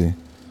crazy.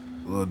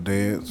 A little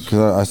dance. Cause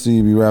I see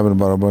you be rapping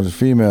about a bunch of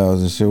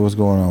females and shit. What's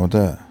going on with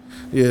that?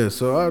 Yeah,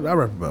 so I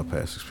rap about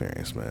past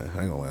experience, man.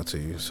 I ain't gonna lie to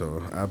you.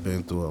 So I've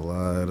been through a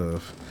lot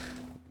of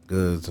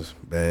goods,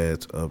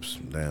 bads, ups,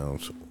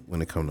 downs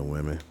when it come to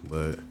women,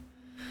 but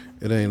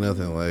it ain't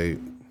nothing like.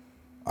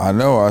 I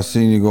know. I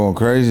seen you going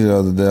crazy the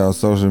other day on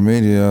social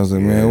media. I was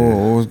like,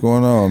 man, what's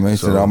going on? Man, he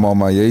said I'm on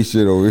my yay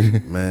shit over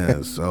here.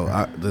 Man, so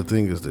the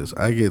thing is this: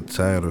 I get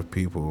tired of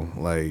people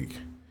like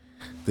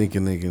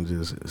thinking they can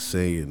just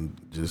say and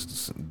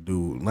just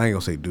do. I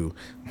ain't gonna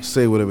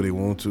say whatever they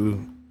want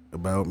to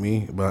about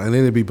me, and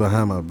then it be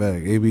behind my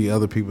back. It be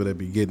other people that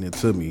be getting it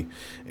to me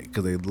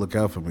because they look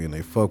out for me and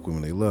they fuck with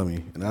me, and they love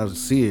me, and I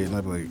just see it and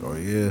I be like, oh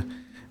yeah,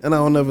 and I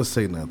don't never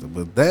say nothing.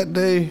 But that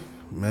day,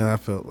 man, I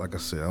felt like I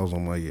said I was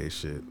on my yay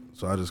shit.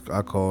 So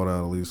I called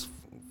out at least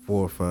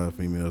 4 or 5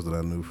 females that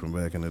I knew from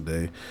back in the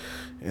day,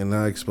 and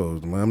I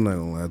exposed them. I'm not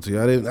gonna lie to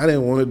you. I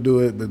didn't want to do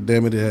it, but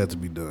damn it, it had to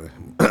be done.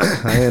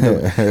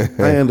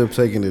 I end up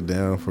taking it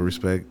down for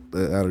respect,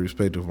 out of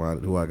respect to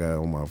who I got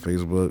on my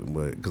Facebook,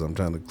 but because I'm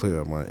trying to clear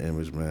up my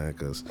image, man.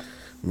 Because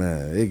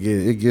man,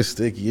 it gets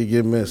sticky, it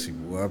get messy.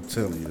 Boy, I'm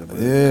telling you. Man.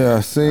 Yeah,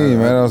 I seen,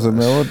 man. I was like,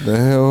 man, what the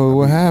hell?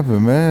 What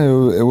happened,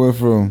 man? It went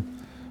from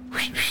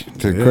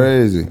to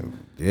crazy.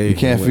 Yeah, you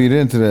can't feed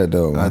into that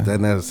though.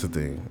 That's the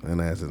thing.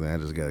 I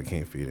just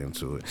can't feed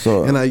into it.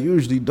 So, and I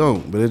usually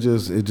don't, but it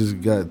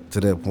just got to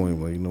that point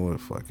where you know what,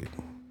 fuck it.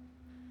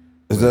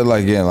 Is that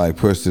like getting like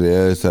pushed to the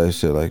edge type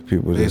shit? Like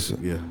people just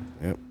yep.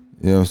 You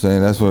know what I'm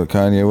saying? That's what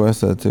Kanye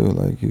West said too.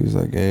 Like he was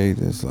like, hey,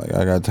 this like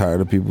I got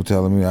tired of people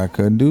telling me I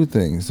couldn't do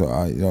things,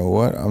 so you know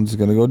what? I'm just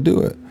gonna go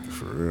do it.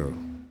 For real.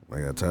 I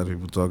got tired of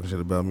people talking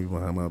shit about me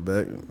behind my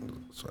back,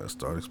 so I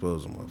started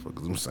exposing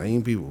motherfuckers. Them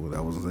same people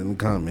that was in the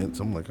comments.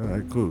 I'm like, all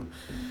right, cool.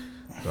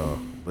 So,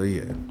 but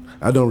yeah,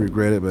 I don't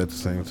regret it, but at the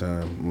same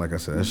time, like I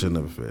said, I should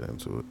never fit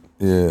into it.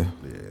 Yeah.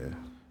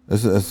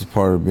 That's a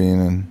part of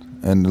being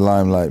in the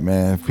limelight,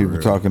 man. If people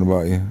talking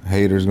about you,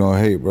 haters gonna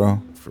hate,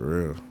 bro. For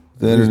real. At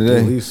the end of the day,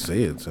 at least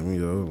say it to me,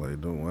 though. Like,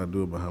 don't want to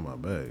do it behind my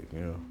back, you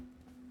know.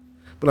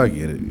 But I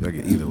get it.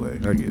 Either way,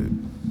 I get it.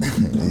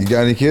 You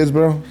got any kids,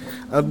 bro?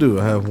 I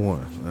do. I have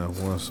one. I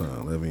have one son,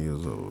 11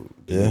 years old.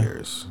 Yeah.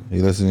 Years.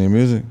 He listen to your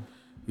music?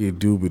 He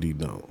do, but he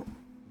don't.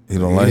 He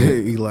don't like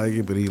it? He like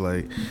it, but he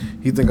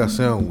think I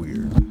sound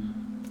weird.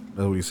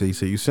 That's what he say. He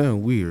said, you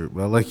sound weird,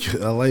 but I like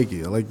it. I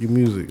like your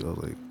music. I was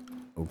like,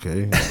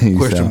 okay.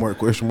 Question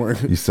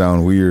mark. You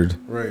sound weird.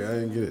 Right, I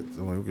didn't get it.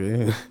 I'm like,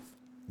 okay.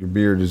 Your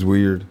beard is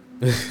weird.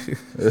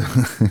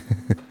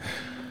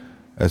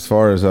 As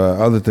far as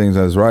other things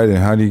as writing,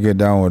 how do you get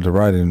down with the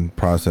writing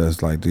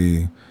process? Like, do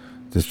you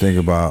just think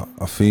about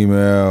a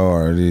female,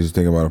 or do you just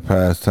think about a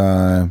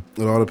pastime?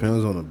 It all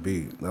depends on the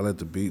beat. I let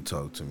the beat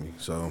talk to me.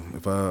 So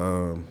if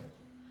I'm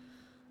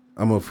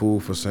a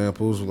fool for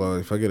samples.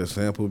 Like if I get a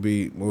sample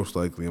beat, most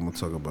likely I'm gonna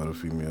talk about a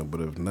female.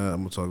 But if not, I'm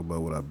gonna talk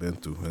about what I've been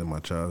through in my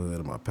childhood,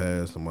 in my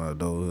past, in my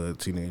adulthood,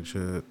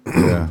 teenagehood,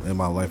 and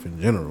my life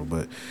in general.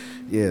 But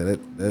yeah,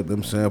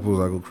 them samples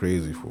I go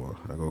crazy for.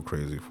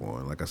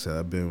 And like I said,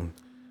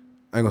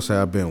 I ain't gonna say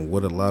I've been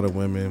with a lot of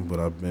women, but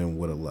I've been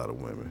with a lot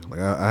of women. Like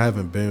I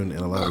haven't been in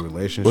a lot of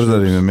relationships. What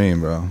does that even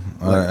mean, bro?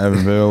 I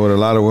haven't been with a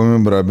lot of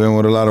women, but I've been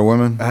with a lot of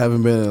women. I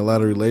haven't been in a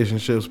lot of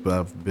relationships, but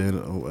I've been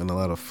in a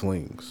lot of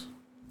flings.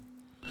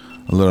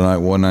 A little like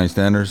one night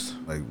standers,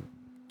 like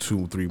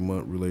 2-3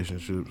 month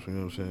relationships. You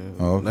know what I'm saying?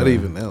 Oh, okay. Not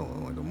even that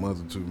long, like a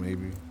month or two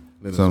maybe.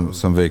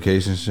 Some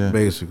vacation shit.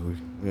 Basically,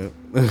 yeah.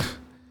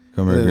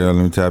 Come here, girl.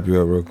 Let me tap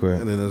you up real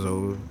quick. And then it's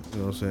over. You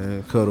know what I'm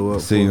saying? Cuddle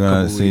up. See you when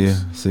I see you.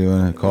 See you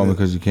when I call me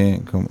because you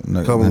can't. Come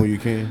when you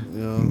can. You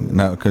know?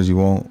 Not because you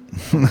won't.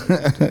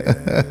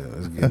 Yeah,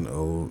 it's getting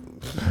old.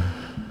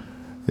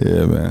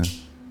 Yeah, man.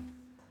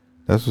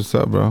 That's what's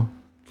up, bro.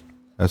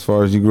 As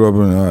far as you grew up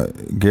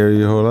in Gary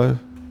your whole life?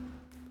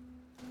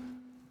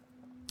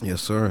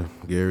 Yes, sir.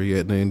 Gary,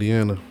 Etna,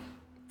 Indiana.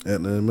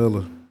 Etna and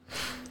Miller.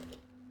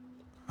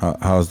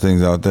 How's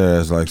things out there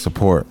as like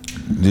support?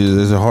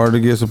 Is it hard to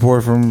get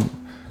support from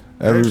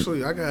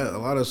Actually, I got a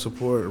lot of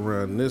support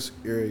around this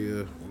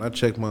area. When I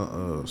checked my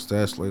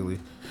stats lately,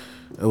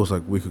 it was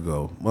like a week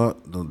ago.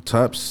 The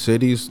top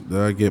cities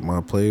that I get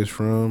my plays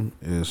from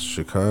is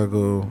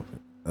Chicago,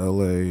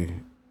 LA,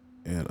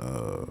 and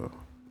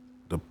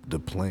the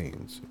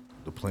Plains.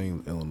 The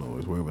Plains,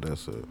 Illinois, wherever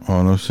that's at.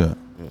 Oh, no shit.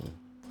 Yeah.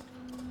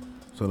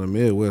 So the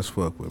Midwest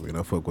fuck with me, and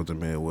I fuck with the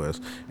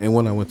Midwest. And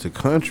when I went to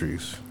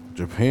countries,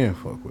 Japan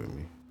fuck with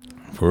me.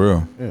 For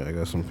real? Yeah, I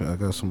got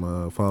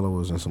some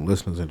followers and some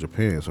listeners in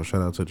Japan. So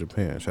shout out to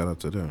Japan. Shout out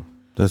to them.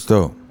 That's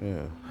dope.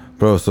 Yeah.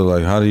 Bro, so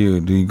like, how do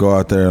you go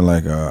out there and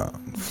like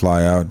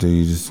fly out? Do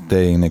you just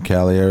stay in the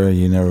Cali area?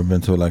 You never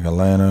been to like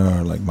Atlanta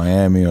or like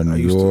Miami or New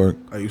York?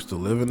 I used to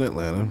live in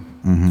Atlanta.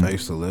 Mm-hmm. I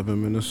used to live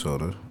in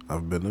Minnesota.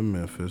 I've been to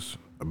Memphis.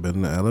 I've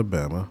been to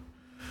Alabama.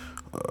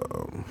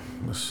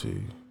 Let's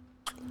see.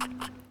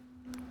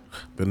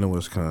 Been to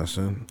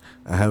Wisconsin.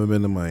 I haven't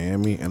been to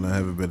Miami, and I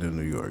haven't been to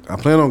New York. I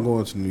plan on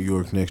going to New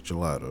York next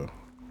July though,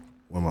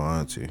 with my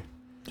auntie.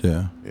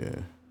 Yeah. Yeah.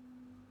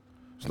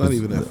 It's not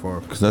even that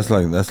far. Because that's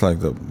like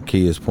the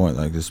keyest point,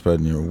 like just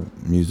spreading your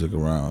music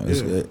around.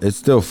 It's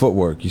still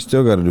footwork. You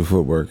still got to do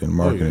footwork and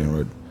marketing.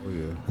 Right? Oh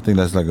yeah. I think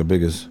that's like the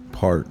biggest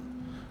part.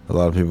 A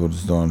lot of people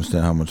just don't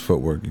understand how much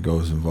footwork it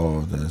goes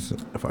involved.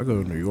 If I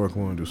go to New York, I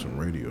want to do some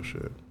radio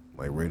shit,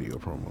 like radio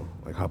promo,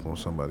 like hop on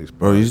somebody's.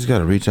 Bro, you just got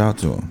to reach out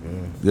to them. Yeah. You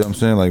know what I'm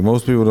saying? Like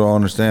most people don't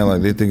understand.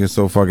 Like they think it's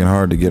so fucking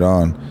hard to get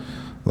on.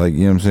 Like,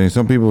 you know what I'm saying?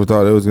 Some people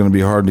thought it was going to be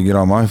hard to get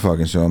on my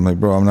fucking show. I'm like,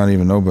 bro, I'm not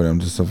even nobody.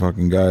 I'm just a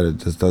fucking guy that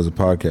just does a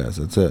podcast.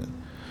 That's it.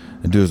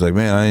 And dude's like,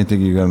 man, I didn't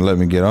think you were going to let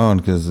me get on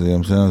because, you know what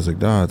I'm saying? I was like,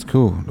 nah, it's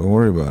cool. Don't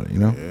worry about it, you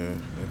know? Yeah,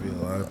 there'd be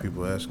a lot of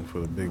people asking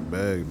for the big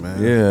bag,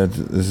 man. Yeah,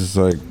 it's just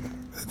like,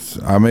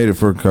 I made it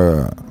for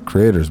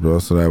creators, bro,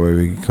 so that way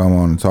we can come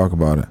on and talk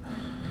about it.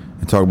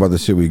 And talk about the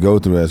shit we go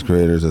through as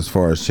creators as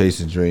far as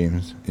chasing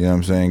dreams, you know what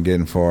I'm saying?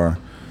 Getting far.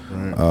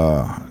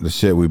 Right. The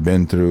shit we've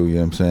been through, you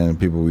know what I'm saying? The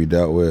people we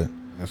dealt with.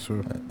 That's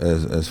true.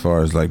 As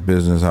far as like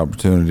business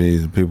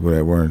opportunities, people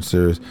that weren't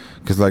serious,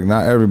 because like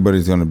not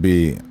everybody's gonna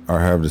be or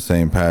have the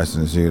same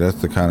passion as you. That's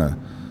the kind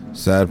of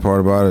sad part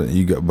about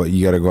it. But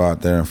you got to go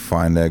out there and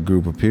find that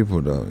group of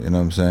people, though. You know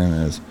what I'm saying?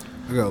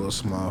 I got a little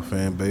small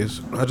fan base.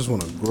 I just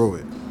want to grow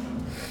it,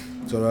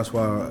 so that's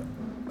why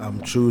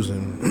I'm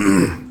choosing.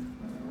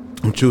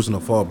 I'm choosing to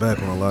fall back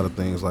on a lot of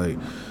things like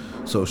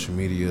social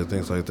media,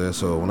 things like that.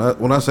 So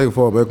when I say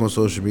fall back on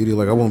social media,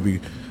 like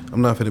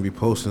I'm not gonna be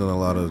posting a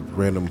lot of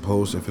random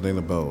posts if it ain't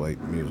about like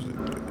music.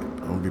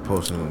 I'm gonna be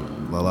posting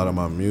a lot of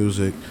my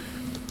music,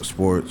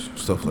 sports,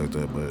 stuff like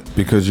that. But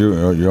because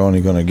you're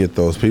only gonna get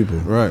those people,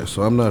 right?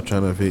 So I'm not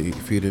trying to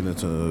feed it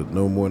into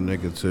no more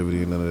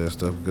negativity and none of that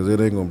stuff because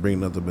it ain't gonna bring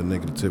nothing but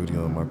negativity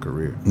on my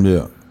career.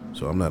 Yeah.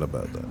 So I'm not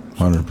about that.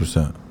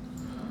 100%.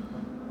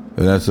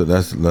 And that's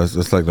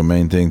like the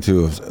main thing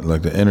too.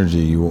 Like the energy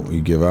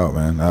you give out,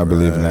 man. I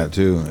believe in that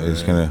too.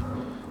 It's gonna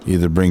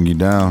either bring you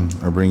down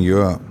or bring you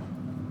up.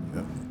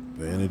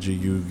 The energy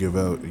you give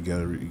out, you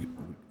gotta,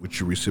 what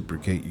you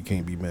reciprocate, you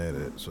can't be mad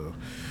at. So,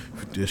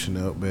 if you're dishing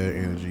out bad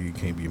energy, you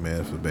can't be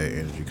mad if the bad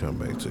energy come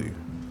back to you.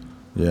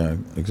 Yeah,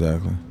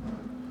 exactly.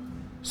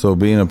 So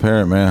being a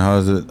parent, man, how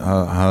is it?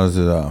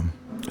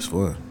 It's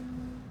fun.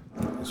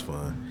 It's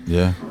fun.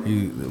 Yeah.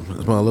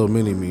 It's my little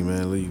mini me,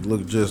 man. You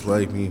look just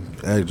like me,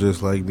 act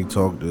just like me,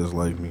 talk just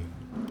like me.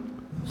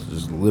 It's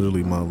just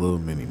literally my little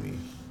mini me.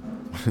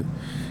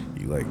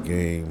 You like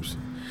games.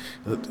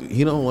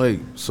 He don't like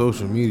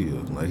social media.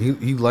 Like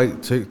he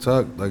like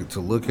TikTok, like to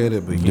look at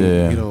it, but he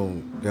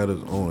don't got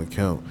his own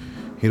account.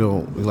 He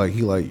like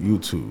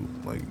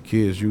YouTube, like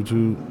kids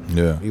YouTube.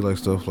 Yeah. He like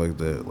stuff like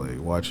that, like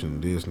watching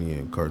Disney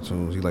and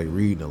cartoons. He like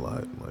reading a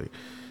lot, like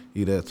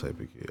he that type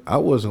of kid. I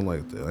wasn't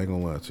like that. I ain't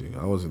gonna lie to you.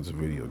 I was into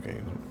video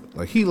games.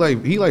 Like he like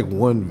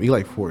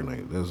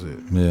Fortnite. That's it.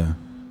 Yeah.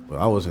 But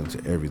I was into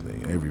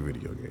everything, every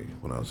video game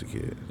when I was a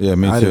kid. Yeah,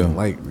 me too. I didn't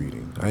like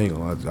reading. I ain't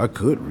gonna lie to you. I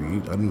could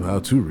read. I knew how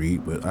to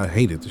read, but I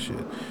hated the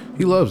shit.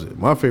 He loves it.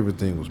 My favorite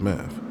thing was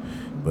math,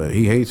 but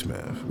he hates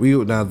math. We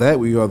are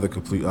the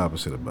complete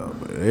opposite about.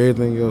 But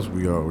everything else,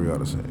 we are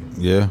the same.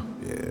 Yeah.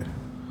 Yeah.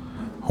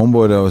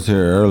 Homeboy that was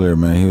here earlier,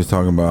 man, he was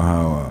talking about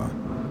how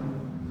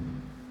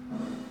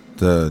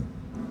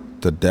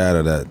the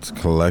data that's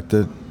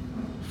collected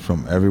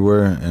from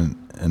everywhere and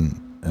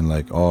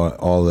like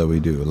all that we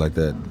do, like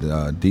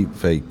that deep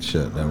fake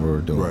shit that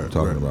we're doing,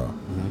 talking about.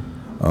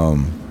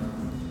 Mm-hmm.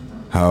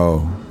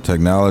 How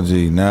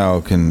technology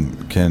now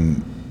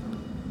can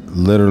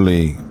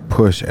literally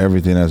push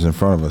everything that's in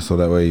front of us. So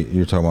that way,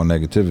 you're talking about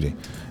negativity.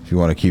 If you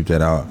want to keep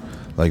that out,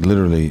 like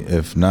literally,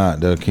 if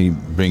not, they'll keep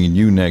bringing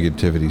you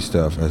negativity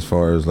stuff as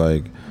far as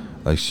like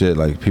shit,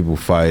 like people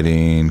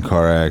fighting,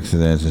 car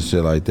accidents and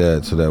shit like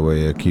that. So that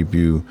way, it'll keep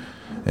you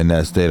in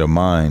that state of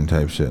mind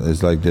type shit.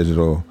 It's like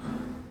digital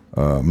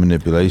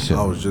manipulation.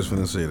 I was just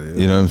gonna say that.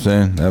 You know what I'm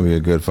saying? That'd be a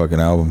good fucking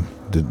album,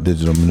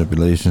 Digital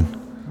Manipulation.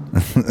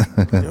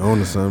 You're on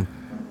to something.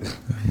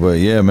 But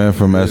yeah, man,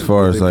 from as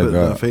far as like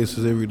our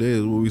faces every day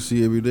is what we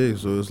see every day.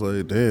 So it's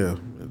like,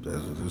 damn,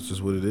 that's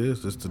just what it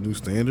is. That's the new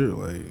standard.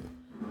 Like,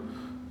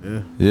 yeah. Yeah,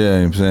 you know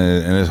what I'm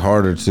saying? And it's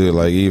harder to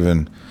like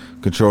even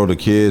control the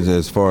kids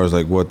as far as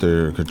like what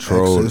they're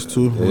controlled. Access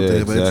to, what they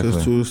have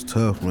access to is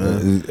tough,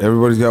 man.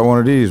 Everybody's got one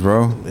of these,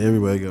 bro.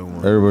 Everybody got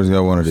one. Everybody's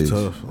got one of these. It's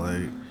tough.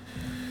 Like,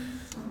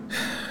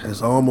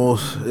 it's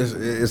almost,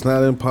 it's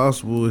not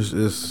impossible. It's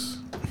just,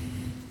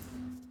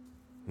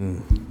 I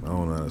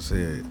don't know how to say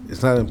it.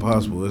 It's not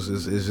impossible.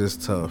 It's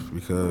just tough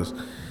because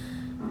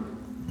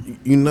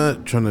you're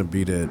not trying to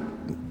be that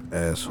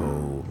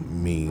asshole,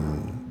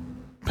 mean,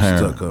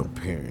 stuck up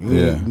parent.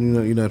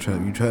 You're not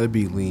trying. You try to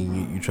be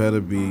lenient. You try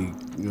to be,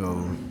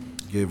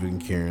 giving,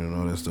 caring, and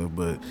all that stuff.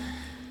 But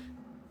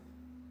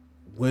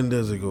when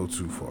does it go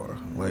too far?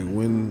 Like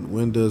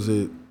when does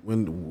it?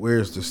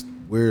 Where's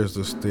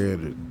the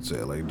standard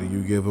set? Like, do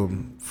you give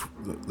them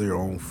their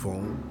own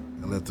phone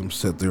and let them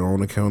set their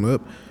own account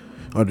up,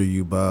 or do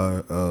you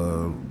buy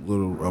a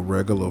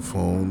regular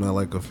phone, not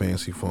like a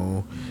fancy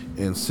phone,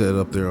 and set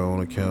up their own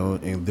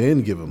account and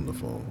then give them the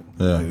phone?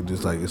 Yeah,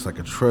 it's like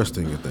a trust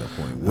thing at that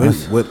point.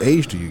 What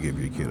age do you give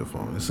your kid a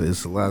phone?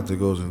 It's a lot that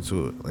goes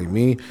into it. Like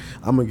me,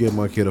 I'm gonna give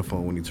my kid a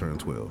phone when he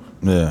turns 12.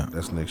 Yeah,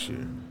 that's next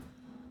year.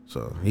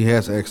 So he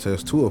has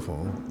access to a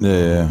phone.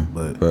 Yeah,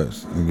 but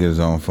he get his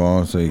own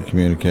phone so he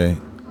communicate.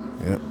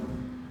 Yep.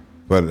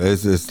 But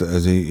it's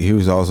as he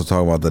was also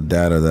talking about the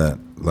data that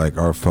like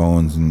our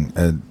phones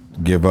and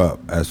give up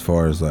as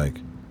far as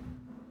like,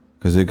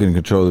 because it can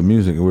control the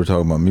music. We were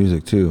talking about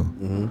music too.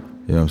 Mm-hmm.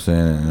 You know what I'm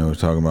saying? And we're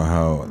talking about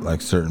how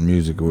like certain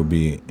music will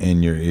be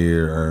in your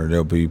ear, or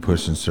they'll be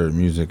pushing certain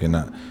music and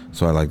not.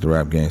 So I like the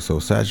rap game so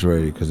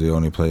saturated because they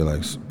only play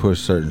like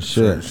push certain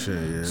shit,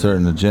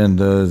 certain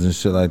agendas and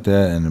shit like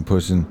that, and then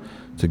pushing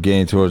to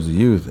gain towards the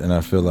youth. And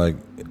I feel like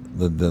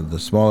the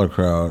smaller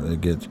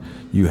crowd,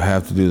 you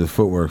have to do the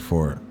footwork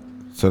for it,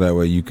 so that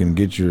way you can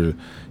get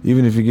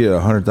even if you get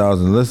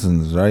 100,000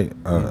 listens, right?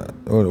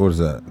 What is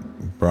that?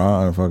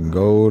 Fucking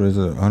gold? Is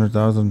it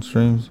 100,000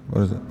 streams?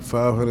 What is it?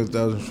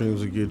 500,000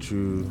 streams will get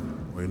you.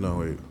 Wait.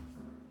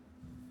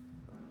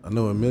 I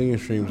know 1 million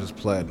streams is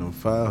platinum.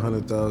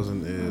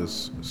 500,000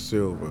 is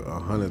silver.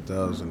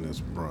 100,000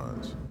 is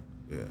bronze.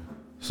 Yeah.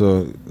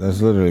 So that's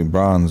literally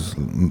bronze,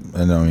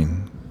 and I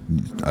mean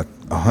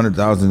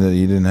 100,000 that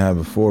you didn't have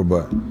before.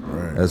 But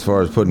right. As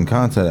far as putting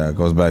content out, it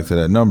goes back to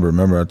that number.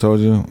 Remember I told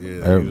you?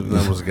 Yeah, the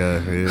numbers guy.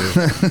 Yeah.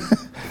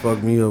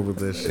 Fuck me up with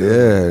that shit.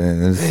 Yeah,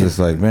 and it's just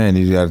like, man,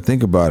 you got to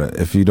think about it.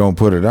 If you don't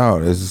put it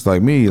out, it's just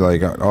like me,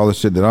 like all the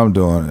shit that I'm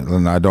doing,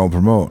 and I don't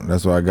promote.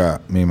 That's why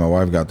me and my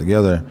wife got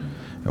together,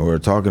 and we were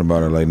talking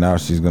about it. Like now,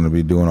 she's gonna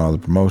be doing all the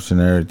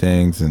promotionary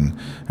things and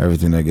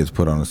everything that gets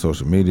put on the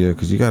social media.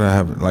 Because you gotta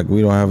have, like,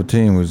 we don't have a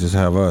team; we just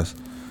have us.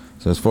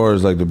 So as far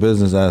as like the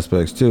business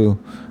aspects too,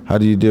 how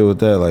do you deal with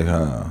that?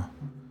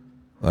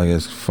 Like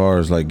as far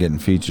as like getting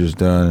features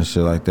done and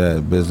shit like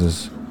that,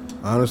 business.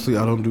 Honestly,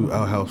 I don't do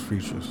outhouse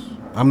features.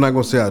 I'm not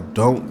gonna say I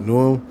don't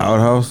do them.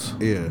 Outhouse?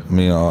 Yeah. I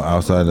mean,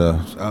 outside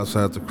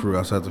the crew,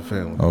 outside the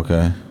family.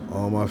 Okay.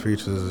 All my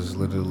features has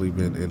literally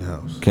been in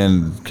house.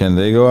 Can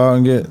they go out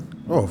and get?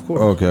 Oh, of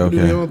course. Okay. Do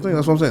their own thing.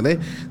 That's what I'm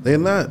saying. They're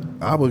not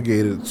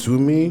obligated to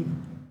me.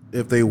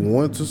 If they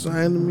want to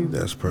sign to me,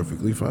 that's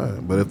perfectly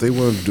fine. But if they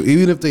want to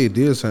even if they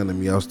did sign to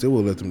me, I still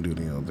would let them do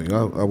their own thing.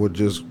 I would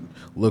just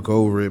look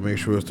over it, make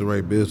sure it's the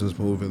right business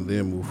move, and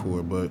then move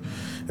forward. But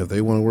if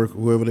they want to work,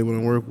 whoever they want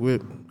to work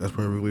with, that's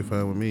perfectly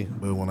fine with me.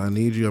 But when I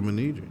need you, I'm gonna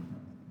need you.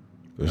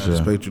 I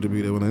expect you to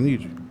be there when I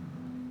need you.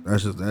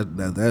 That's just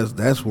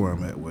that's where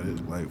I'm at with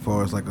it. Like,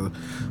 far as like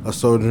a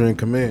soldier in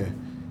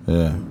command.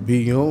 Yeah. Be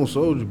your own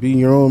soldier, be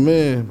your own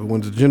man. But when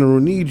the general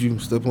needs you,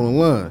 step on the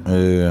line.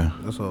 Yeah.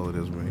 That's all it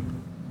is, man.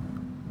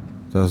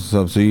 That's what's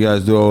up. So you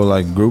guys do all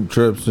like group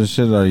trips and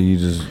shit, or you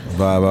just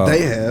vibe out?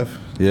 They have.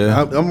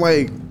 Yeah. I'm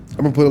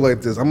gonna put it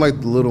like this. I'm like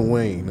the Lil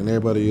Wayne, and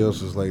everybody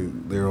else is like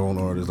their own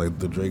artists, like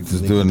the Drake.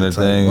 Just doing their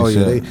thing. Oh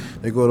yeah, shit.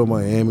 they go to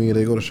Miami,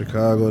 they go to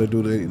Chicago, they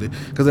do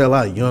because they're a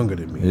lot younger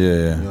than me.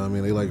 Yeah. You know what I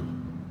mean? They like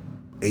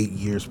 8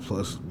 years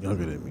plus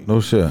younger than me. No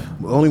shit.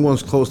 The only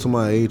ones close to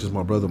my age is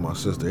my brother and my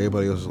sister.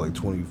 Everybody else is like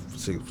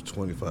 26,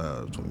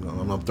 25, 20.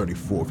 I'm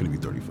 34, finna be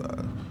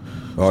 35.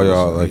 Oh,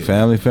 y'all like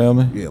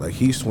family? Yeah, like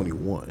he's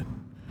 21.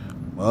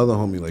 My other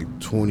homie like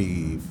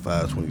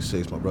 25,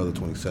 26. My brother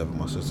 27.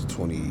 My sister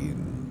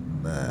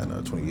 29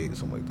 or 28 or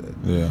something like that.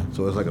 Yeah.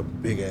 So it's like a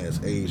big ass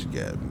age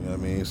gap. You know what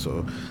I mean?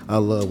 So I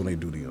love when they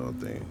do their own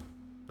thing.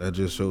 That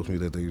just shows me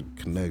that they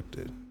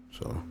connected.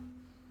 So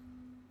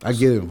I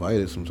get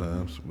invited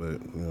sometimes,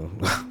 but you know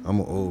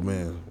I'm an old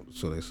man,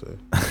 so they say.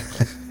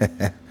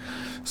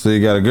 So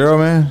you got a girl,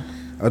 man?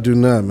 I do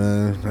not,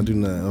 man. I do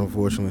not.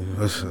 Unfortunately,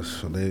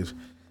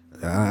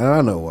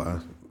 I know why.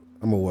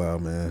 I'm a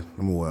wild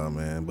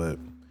man, but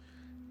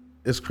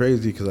it's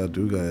crazy because I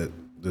do got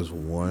this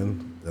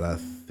one that I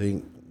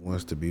think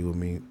wants to be with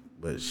me,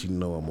 but she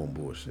know I'm on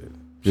bullshit.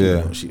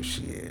 Yeah.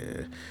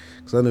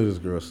 Because I knew this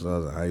girl since I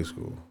was in high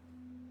school,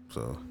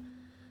 so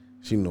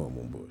she know I'm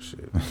on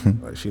bullshit.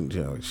 Like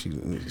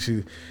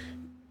she.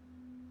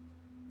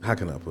 How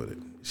can I put it?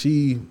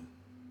 She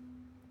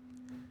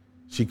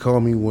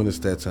called me when it's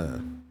that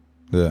time.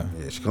 Yeah.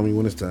 Yeah, she called me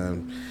when it's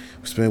time.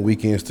 We spend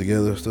weekends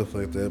together, stuff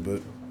like that,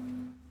 but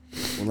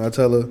when I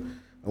tell her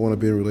I want to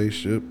be in a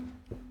relationship,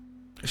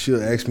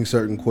 she'll ask me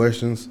certain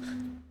questions.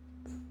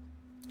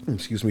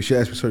 Excuse me.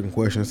 She'll ask me certain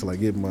questions to like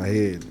get in my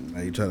head,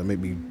 like try to make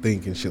me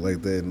think and shit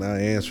like that. And I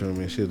answer them,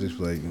 and she'll just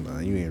be like,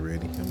 "Nah, you ain't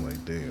ready." I'm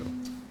like,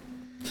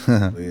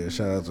 "Damn." But yeah,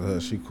 shout out to her.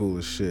 She cool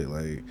as shit.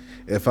 Like,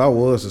 if I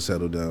was to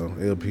settle down,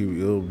 it'll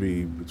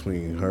be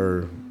between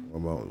her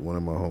and one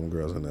of my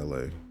homegirls in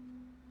LA.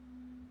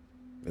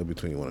 It'll be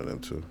between one of them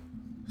two.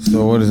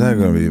 So what is that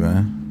gonna be,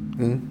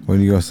 man? When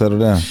you gonna settle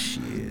down?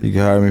 Shit. You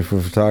can hire me for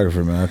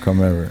photographer, man. I'll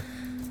come over.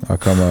 I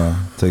come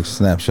take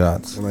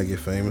snapshots. When I get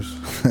famous.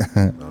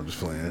 No, I'm just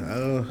playing.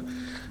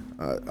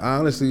 I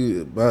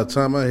honestly, by the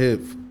time I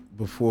hit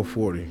before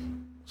 40,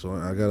 so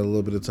I got a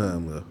little bit of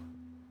time left.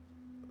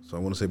 So I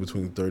want to say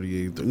between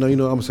 38. No, I'm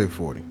gonna say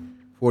 40.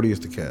 40 is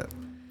the cap.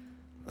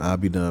 I'll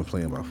be done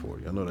playing by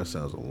 40. I know that's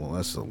a long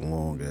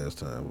ass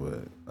time,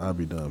 but I'll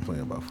be done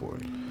playing by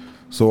 40.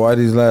 So why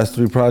these last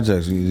 3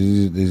 projects?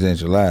 These ain't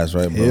your last,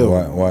 right?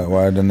 But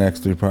why the next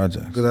 3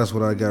 projects? Because that's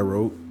what I got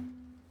wrote.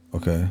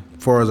 Okay.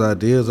 As far as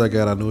ideas I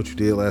got, I Know What You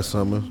Did Last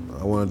Summer.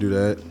 I want to do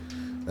that.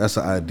 That's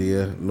an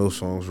idea. No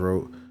songs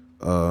wrote.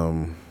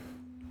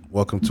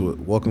 Welcome to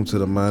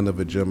the Mind of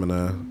a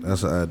Gemini.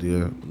 That's an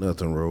idea.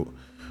 Nothing wrote.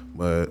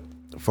 But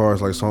as far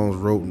as like songs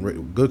wrote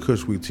and Good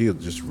Kush Sweet Tea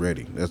is just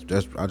ready.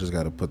 That's I just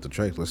got to put the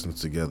track listings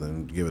together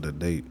and give it a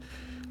date.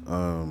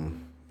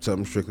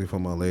 Something Strictly for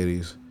My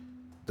Ladies.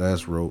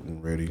 That's wrote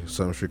and ready.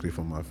 Something Strictly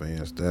for My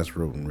Fans. That's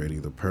wrote and ready.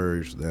 The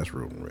Purge. That's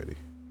wrote and ready.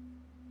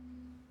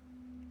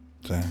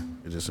 Damn.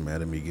 It's just a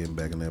matter of me getting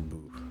back in that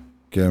booth.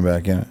 Getting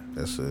back in it.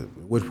 That's it.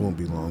 Which won't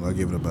be long. I'll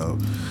give it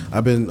about.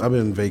 I've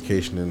been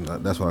vacationing.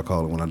 That's what I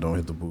call it when I don't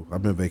hit the booth.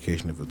 I've been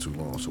vacationing for too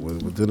long. So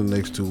within the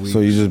next 2 weeks.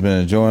 So you just been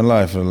enjoying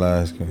life for the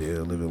last. Yeah,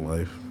 living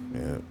life.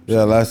 Yeah.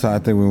 Yeah. Last time I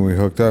think when we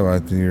hooked up, I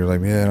think you were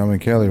like, "Man, I'm in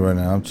Cali right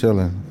now. I'm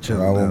chilling. I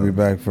won't be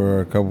back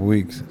for a couple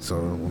weeks." So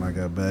when I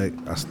got back,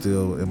 I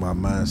still in my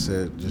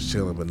mindset just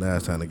chilling. But now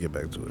it's time to get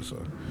back to it.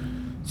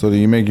 So do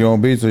you make your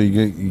own beats or you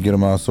get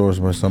them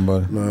outsourced by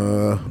somebody?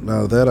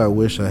 Now that I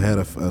wish I had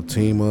a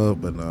team up,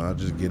 but no, I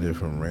just get it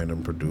from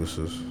random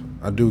producers.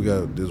 I do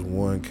got this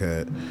one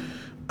cat,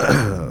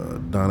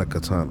 Donnie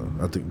Katana.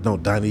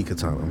 Donnie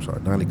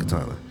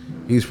Katana.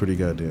 He's pretty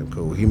goddamn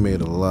cool. He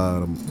made a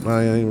lot of.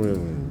 I ain't really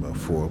about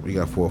 4. We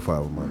got 4 or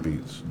 5 of my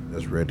beats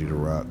that's ready to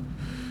rock.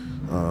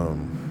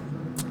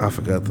 I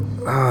forgot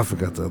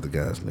the other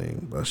guy's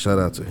name, but shout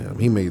out to him.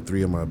 He made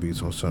 3 of my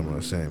beats on Summer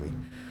and Sammy.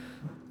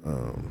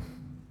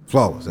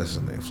 Flawless, that's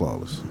his name,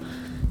 Flawless.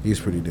 He's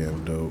pretty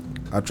damn dope.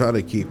 I try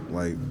to keep,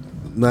 like,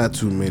 not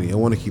too many. I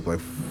want to keep, like,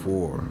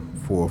 4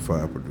 or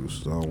 5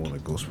 producers. I don't want to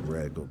go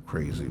sporadic, go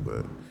crazy,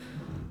 but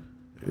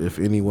if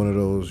any one of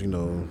those,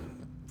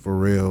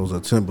 Pharrells or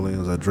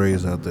Timberlands or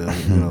Dre's out there,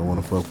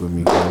 want to fuck with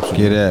me.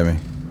 Get at me.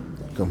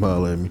 Come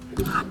holler at me.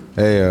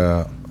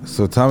 Hey,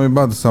 so tell me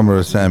about the Summer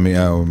of Sammy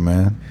album,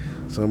 man.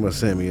 Summer of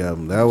Sammy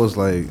album. That was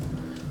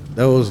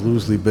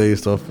loosely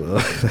based off of,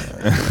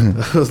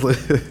 I was like...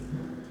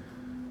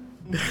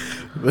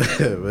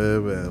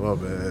 Man, my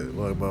bad.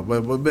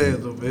 My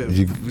man's over here.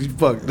 He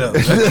fucked up.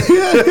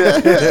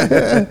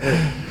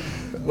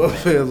 My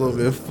man's over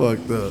here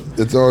fucked up.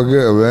 It's all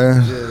good,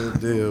 man. Yeah,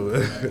 damn,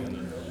 man.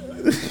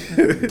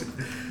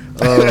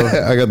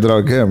 I got that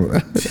on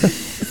camera.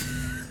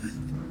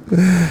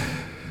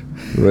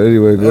 But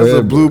anyway, go ahead. That's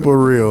a blooper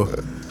reel.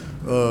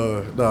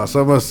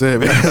 Summer of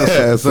Sammy.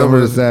 Summer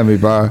of Sammy,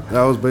 bye.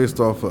 That was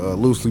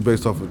loosely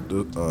based off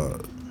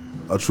of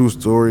a true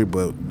story,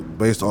 but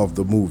based off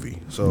the movie.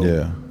 So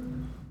yeah.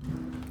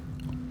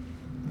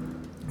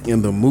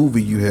 In the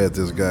movie, you had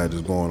this guy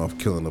just going off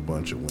killing a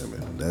bunch of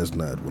women. That's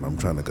not what I'm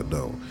trying to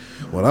condone.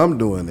 What I'm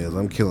doing is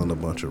I'm killing a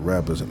bunch of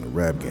rappers in the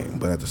rap game,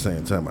 but at the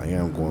same time, I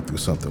am going through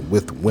something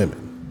with women.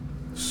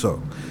 So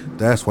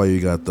that's why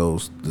you got the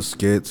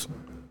skits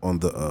on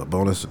the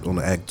bonus on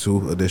the Act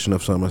 2 edition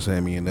of Summer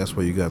Sammy, and that's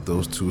why you got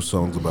those 2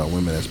 songs about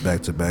women that's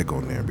back to back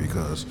on there,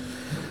 because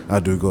I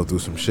do go through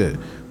some shit.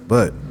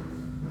 But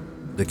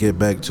to get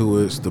back to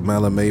it, it's the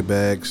Mala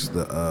Maybachs,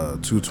 the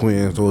 2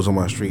 Twins, those are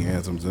my street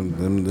anthems.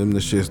 Them the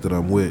shits that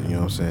I'm with, you know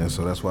what I'm saying?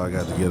 So that's why I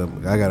got to get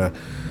them. I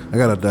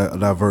got a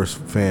diverse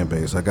fan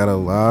base. I got a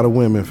lot of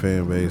women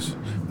fan base.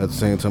 At the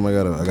same time, I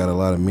got a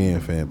lot of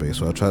men fan base.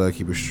 So I try to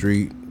keep it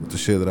street with the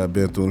shit that I've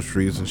been through in the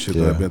streets and shit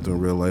that I've been through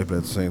in real life. But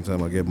at the same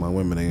time, I give my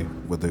women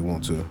what they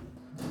want to.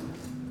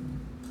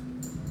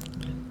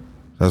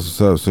 That's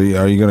what's up. So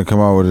are you gonna come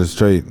out with a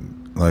straight,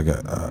 like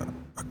a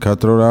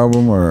cutthroat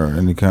album or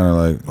any kind of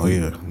like? Oh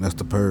yeah, that's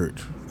the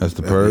Purge. That's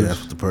the Purge? Yeah,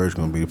 that's what the Purge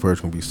gonna be. The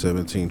Purge gonna be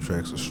 17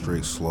 tracks of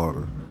straight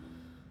slaughter.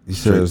 You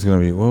said it was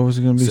gonna be, what was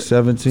it gonna be?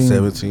 17?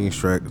 17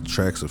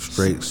 tracks of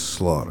straight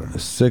slaughter.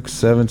 6,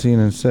 17,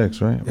 and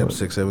 6, right? Yep,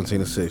 6,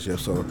 17, and 6. Yep.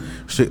 So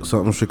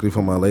something Strictly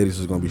for My Ladies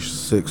is gonna be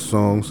 6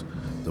 songs.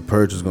 The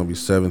Purge is gonna be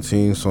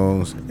 17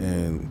 songs,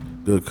 and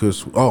Good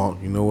Kush. Oh,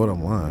 you know what?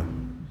 I'm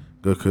lying.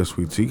 Good Kush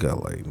Sweet Tea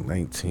got like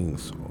 19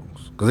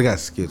 songs, cause they got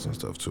skits and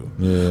stuff too.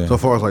 Yeah. So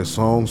far as like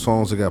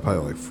songs, they got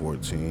probably like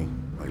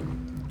 14, like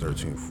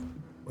 13,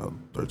 about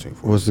 13,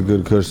 14. What's the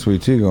Good Kush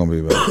Sweet Tea gonna be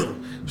about?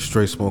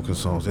 Straight smoking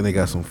songs, and they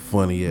got some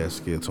funny ass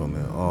skits on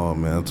there. Oh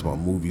man, I'm talking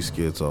about movie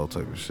skits, all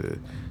type of shit.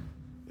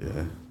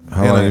 Yeah.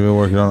 How long you been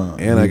working on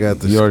it? And I got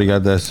this. You already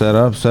got that set?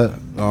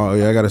 Oh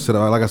yeah, I got it set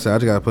up. Like I said, I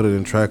just gotta put it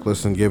in track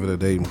list and give it a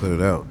date and put it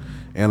out.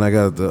 And I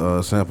got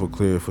the sample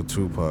cleared for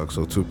Tupac,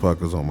 so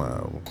Tupac is on my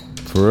album.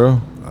 For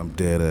real? I'm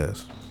dead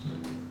ass.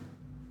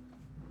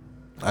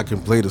 I can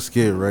play the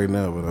skit right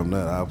now, but I'm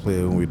not. I'll play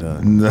it when we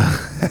done.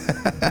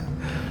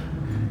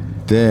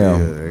 Damn.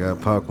 Yeah, I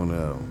got Pac on the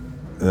album.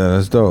 Yeah,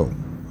 that's dope.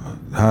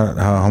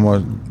 How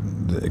much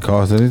Did it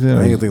cost anything?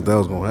 I didn't think that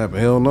was gonna happen.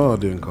 Hell no, it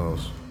didn't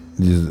cost.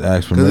 You just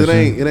ask permission?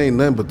 Because it ain't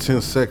nothing but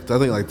 10 seconds. I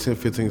think like 10,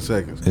 15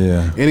 seconds.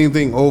 Yeah.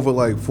 Anything over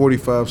like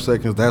 45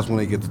 seconds, that's when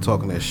they get to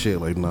talking that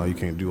shit. Like, no, you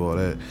can't do all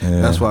that.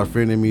 Yeah. That's why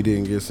Friend and Me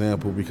didn't get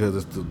sampled, because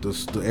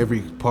it's the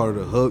every part of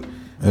the hook,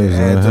 It it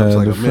adds up to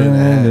like a minute and a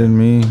half. in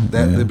me.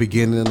 That the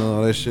beginning and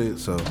all that shit.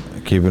 So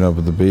keeping up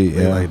with the beat.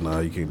 they Yeah. like,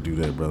 nah, you can't do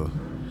that, brother.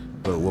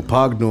 But what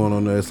Pac doing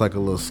on there, it's like a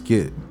little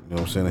skit. You know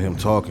what I'm saying? Of him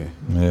talking.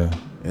 Yeah.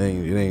 It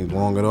ain't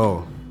long at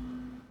all.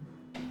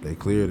 They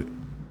cleared it.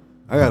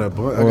 I got a.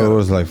 What it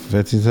was like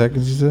 15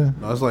 seconds, you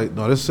said? No, it's like,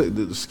 no, this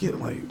the skit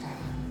like,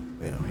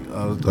 damn,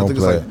 I think Don't it's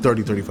play like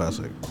 30, 35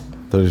 seconds.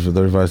 30 for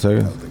 35 I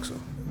seconds? think so.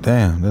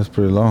 Damn, that's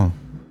pretty long.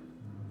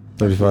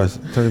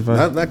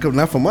 35.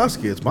 Not for my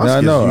skits. My Yeah, I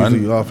skits know.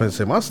 usually often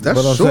say that's But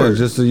I'm short. saying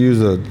just to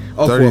use a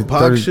Oh, 30, for a Pac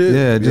 30 shit?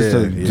 Yeah,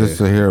 Yeah. just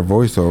to hear a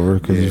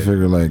voiceover, because you Yeah.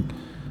 figure like,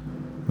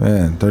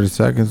 man, 30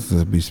 seconds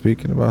to be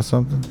speaking about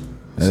something.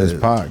 And it's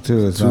Shit. Pac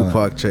too. It's not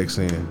Tupac checks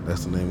in.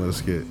 That's the name of the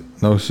skit.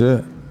 no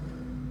shit.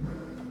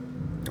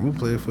 I'm gonna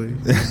play it for you.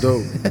 It's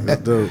dope.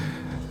 It's dope.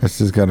 It's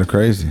just kind of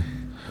crazy.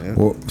 Yeah.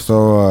 Well,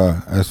 so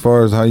as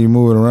far as how you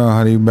moving around,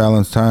 how do you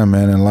balance time,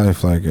 man, in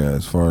life? Like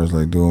as far as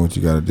like doing what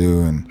you got to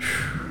do and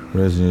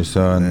raising your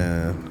son.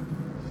 Man,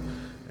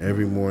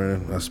 every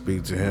morning I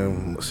speak to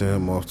him, send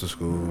him off to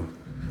school.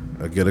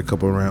 I get a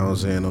couple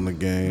rounds in on the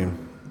game,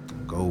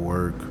 go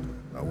work.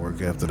 I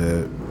work after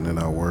that, and then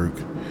I work.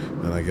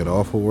 Then I get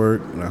off of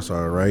work and I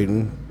start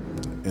writing,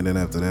 and then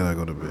after that I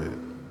go to bed.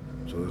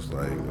 So it's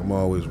like I'm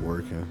always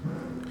working.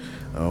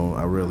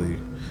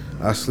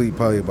 I sleep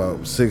probably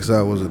about 6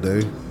 hours a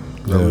day.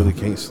 'Cause I really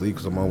can't sleep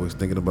because I'm always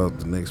thinking about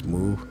the next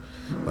move.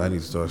 But I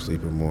need to start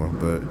sleeping more.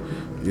 But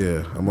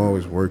yeah, I'm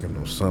always working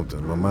on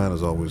something. My mind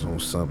is always on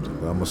something.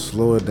 But I'm gonna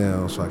slow it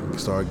down so I can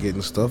start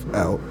getting stuff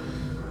out.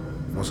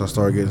 Once I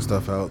start getting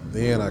stuff out,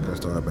 then I can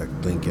start back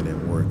thinking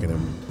and working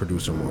and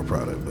producing more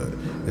product. But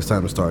it's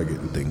time to start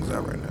getting things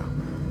out right now.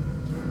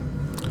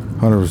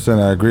 100%,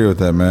 I agree with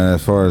that, man.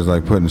 As far as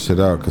like putting shit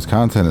out, because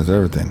content is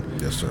everything.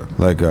 Yes, sir.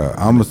 Like I'm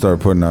gonna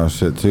start putting out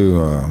shit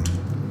too.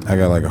 I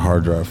got like a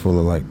hard drive full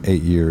of like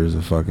 8 years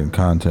of fucking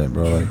content,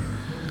 bro.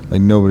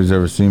 Like nobody's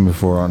ever seen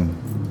before on.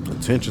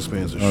 Attention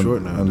spans are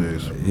short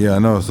nowadays. Yeah, I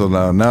know. So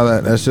now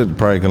that shit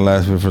probably can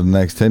last me for the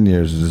next 10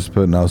 years. Just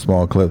putting out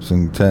small clips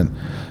and 10.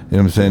 You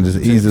know what I'm saying?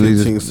 Just 10, easily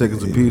 15 just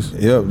seconds a piece.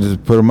 Yep,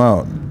 just put them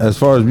out. As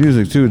far as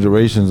music too,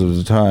 durations of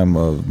the time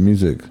of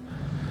music.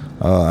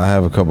 I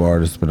have a couple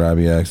artists, but I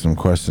be asking them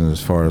questions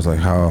as far as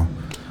like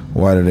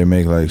why do they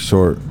make like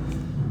short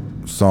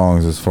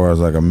songs as far as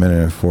like a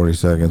minute and 40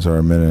 seconds or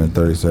a minute and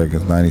 30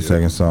 seconds,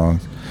 90-second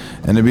songs.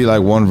 And it'd be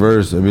like one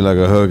verse, it'd be like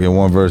a hook and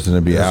one verse and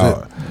it'd be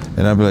out.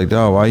 And I'd be like,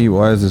 dog, why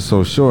is it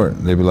so short?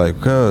 And they'd be like,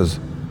 cause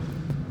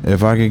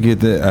if I could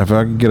get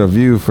a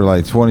view for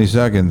like 20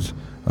 seconds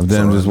of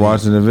them just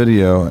watching the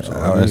video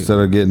instead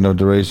of getting no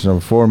duration of a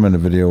 4-minute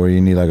video where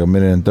you need like a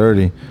minute and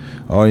 30,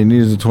 all you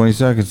need is 20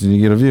 seconds and you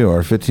get a view,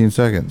 or 15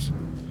 seconds.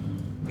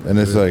 And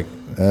it's like,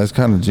 that's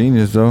kind of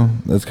genius though.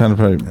 That's kind of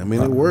probably. I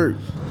mean, it worked.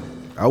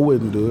 I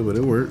wouldn't do it, but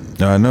it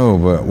worked. I know,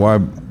 but why?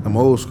 I'm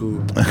old school.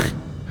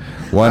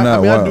 Why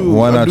not?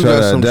 Why not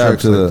try to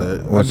adapt to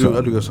that?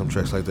 I do got some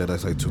tracks like that.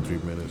 That's like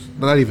 2-3 minutes.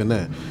 Not even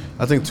that.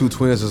 I think 2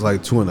 Twins is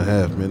like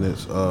 2.5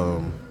 minutes.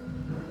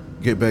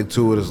 Get Back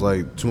to It is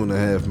like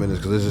 2.5 minutes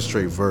because it's a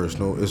straight verse.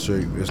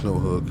 It's no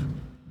hook.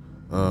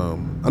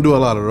 I do a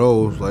lot of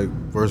those like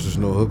versus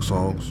no hook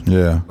songs.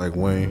 Yeah. Like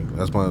Wayne.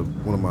 That's one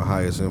of my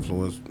highest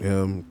influence.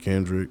 Him,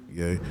 Kendrick,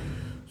 yeah.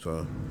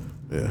 So,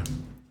 yeah.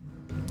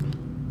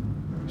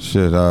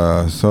 Shit.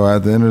 So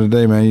at the end of the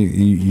day, man,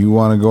 you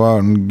want to go out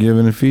and give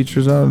any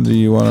features out? Or do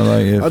you want to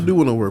like? I do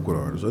want to work with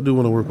artists. I do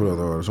want to work with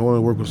other artists. I want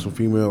to work with some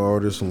female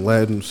artists, some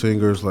Latin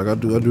singers. Like I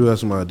do have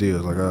some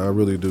ideas. Like I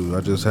really do.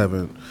 I just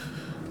haven't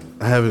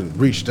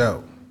reached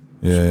out.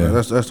 Yeah, so, yeah.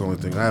 That's the only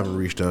thing. I haven't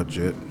reached out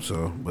yet.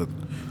 So, but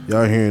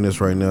y'all hearing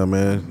this right now,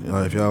 man.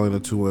 If y'all in the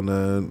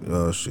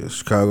 219,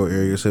 Chicago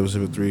area,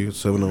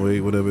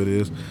 773-708, whatever it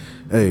is,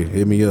 hey,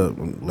 hit me up.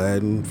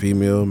 Latin,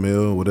 female,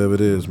 male, whatever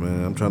it is,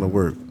 man. I'm trying to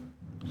work.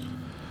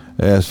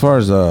 As far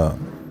as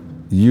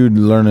you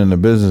learning the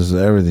business of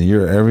everything,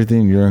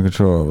 you're in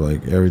control of,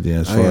 like everything.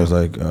 As far as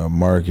like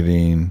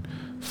marketing,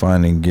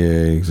 finding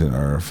gigs,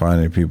 or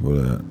finding people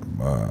that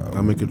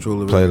I'm in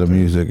control of play everything. the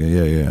music.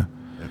 Yeah.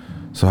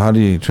 So how do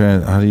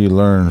you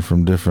learn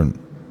from different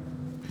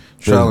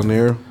trial and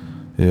error?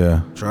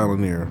 Yeah, trial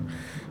and error.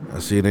 I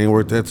see it ain't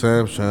worked that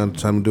time.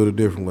 Time to do it a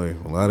different way.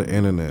 A lot of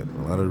internet,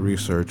 a lot of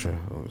researching,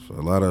 a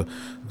lot of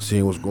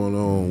seeing what's going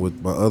on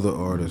with my other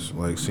artists,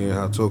 like seeing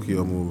how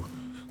Tokyo move.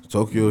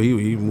 Tokyo,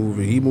 he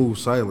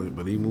moves silent,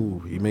 but he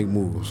make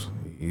moves.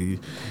 He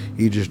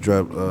just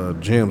dropped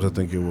Gems, I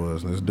think it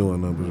was, and it's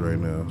doing numbers right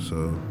now.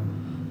 So,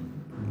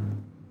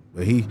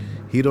 but he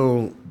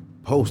don't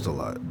post a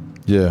lot.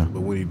 Yeah.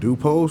 But when he do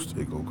post,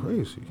 it go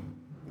crazy.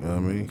 You know what I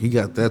mean? He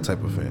got that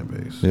type of fan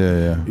base.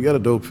 Yeah. He got a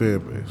dope fan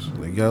base.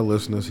 He got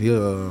listeners. He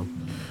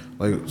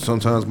like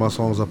sometimes my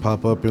songs will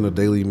pop up in a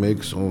daily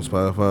mix on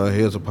Spotify.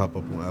 His will pop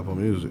up on Apple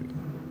Music.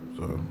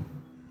 So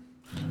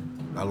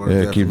I learned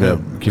Yeah, that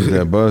keep from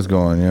that buzz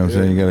going. You know what I'm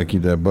saying? You got to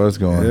keep that buzz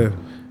going. Yeah.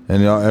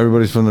 And y'all,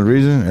 everybody's from the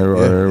region.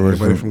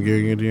 Everybody from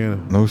Gary, Indiana.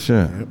 No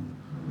shit. Yep.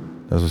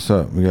 That's what's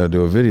up. We got to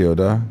do a video,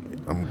 dog.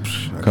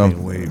 I can't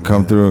wait.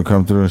 Come through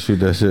and shoot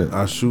that shit.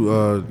 I shoot.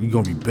 You're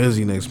gonna be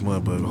busy next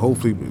month, but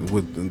hopefully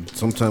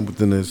sometime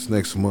within this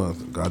next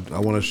month, I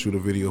want to shoot a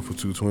video for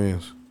Two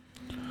Twins.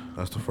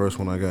 That's the first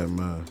one I got in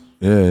mind.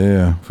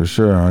 Yeah, for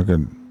sure. I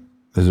could.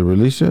 Is it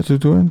released yet? Two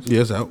Twins?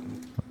 Yeah, it's out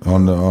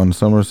on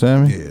Summer of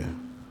Sammy. Yeah,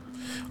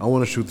 I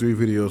want to shoot 3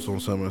 videos on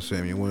Summer of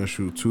Sammy. I want to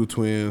shoot Two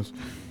Twins,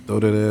 Throw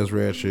That Ass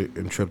Ratchet,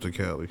 and Trip to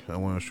Cali. I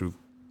want to shoot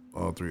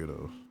all 3 of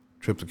those.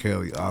 Trip to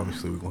Cali,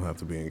 obviously we're gonna have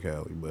to be in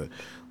Cali, but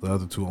the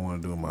other 2 I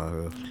want to do in my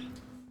hood.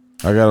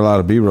 I got a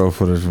lot of B-roll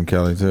footage from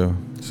Cali too.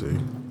 See,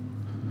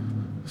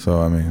 so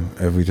I mean,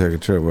 if we take a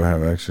trip, we'll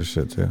have extra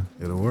shit too.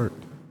 it'll work.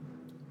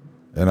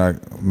 And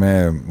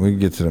we can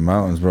get to the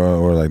mountains,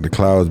 bro, or like the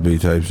clouds be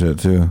type shit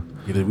too.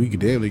 Yeah, we could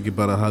definitely get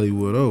by the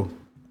Hollywood O.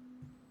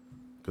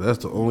 Cause that's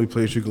the only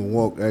place you can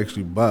walk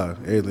actually by.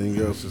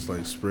 Everything else is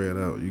like spread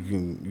out. You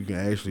can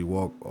actually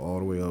walk all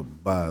the way up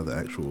by the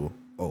actual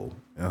O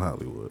in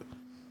Hollywood.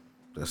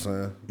 That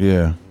sign?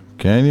 Yeah.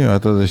 Can you? I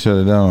thought they shut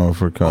it down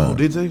for COVID. Oh,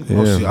 did they? Yeah.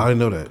 Oh, see, I didn't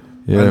know that.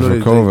 Yeah, for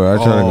COVID.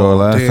 I tried to go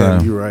last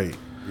time. You're right.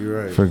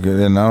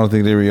 And I don't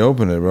think they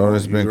reopened it, bro.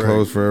 It's been You're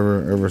closed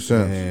forever ever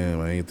since.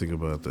 Damn, I ain't think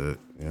about that.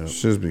 Yeah.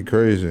 Shit's be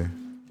crazy.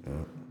 Yeah.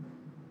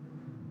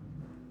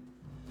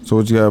 So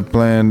what you got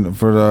planned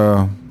for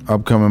the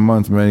upcoming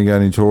months, man? You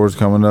got any tours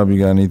coming up? You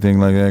got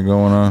anything like that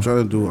going on?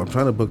 I'm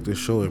trying to book this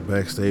show at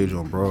Backstage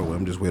on Broadway.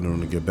 I'm just waiting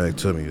on them to get back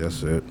to me.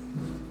 That's it.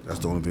 That's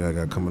the only thing I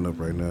got coming up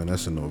right now, and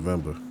that's in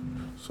November.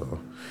 So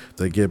if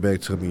they get back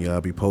to me, I'll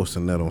be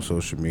posting that on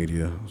social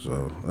media.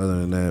 So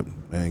other than that,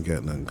 I ain't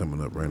got nothing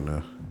coming up right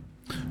now.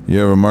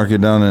 You ever market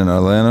down in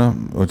Atlanta?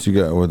 What you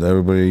got with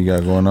everybody you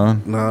got going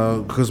on?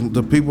 No, because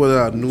the people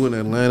that I knew in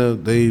Atlanta,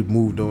 they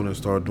moved on and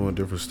started doing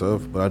different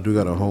stuff. But I do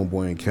got a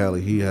homeboy in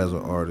Cali. He has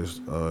an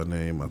artist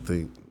name. I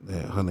think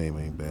her name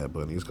ain't Bad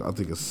Bunny. I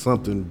think it's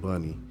something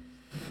Bunny.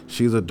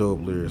 She's a dope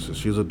lyricist.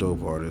 She's a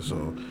dope artist.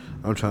 So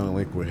I'm trying to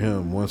link with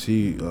him. Once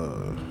he,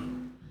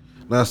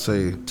 not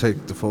say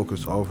take the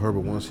focus off her,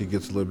 but once he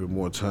gets a little bit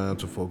more time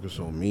to focus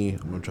on me,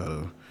 I'm going to try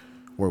to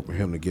work with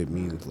him to get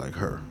me like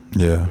her.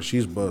 Yeah.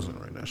 She's buzzing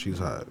right now. She's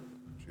hot.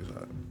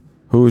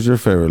 Who was your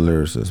favorite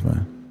lyricist,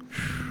 man?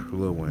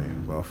 Lil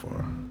Wayne, by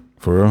far.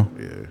 For real?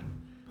 Yeah.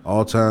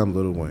 All time,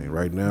 Lil Wayne.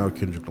 Right now,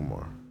 Kendrick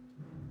Lamar.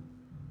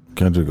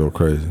 Kendrick go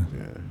crazy.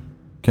 Yeah.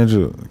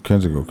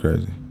 Kendrick go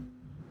crazy.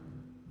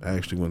 I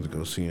actually went to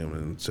go see him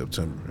in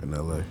September in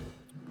L.A.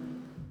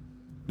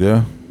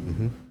 Yeah?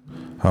 Mm-hmm.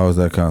 How was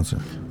that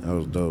concert? That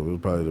was dope.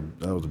 It was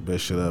that was the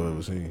best shit I've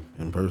ever seen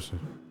in person.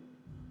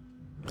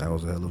 That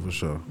was a hell of a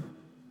show.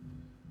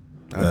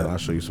 I'll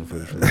show you some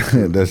footage.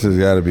 That shit's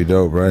got to be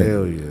dope, right?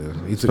 Hell yeah.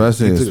 He took a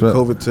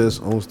COVID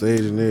test on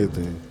stage and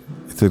everything.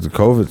 He took the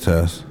COVID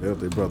test? Yep,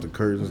 they brought the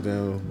curtains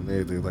down and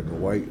everything, like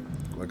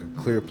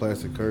a clear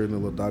plastic curtain. The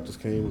little doctors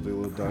came with their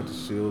little doctor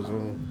shields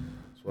on.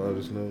 So I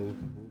just know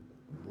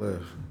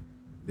left.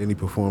 Then he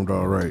performed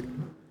all right.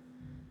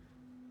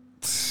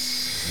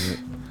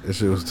 That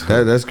shit was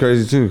tough. That's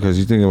crazy too, because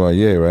you think about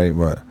Ye, right?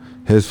 But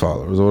his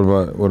followers.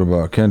 What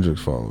about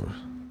Kendrick's followers?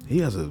 He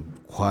has a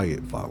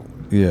quiet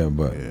following. Yeah,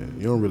 but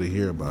you don't really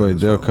hear about it. But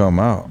they'll come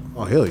out.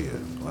 Oh hell yeah!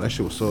 Oh, that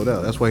shit was sold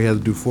out. That's why he had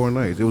to do 4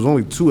 nights. It was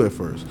only 2 at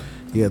first.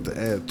 He had to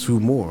add 2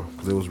 more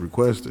because it was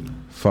requested.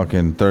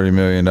 Fucking $30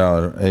 million,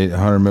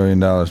 $800 million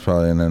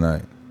probably in that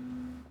night.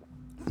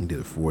 He did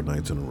it 4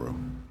 nights in a row.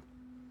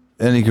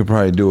 And he could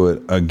probably do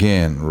it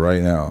again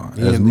right now.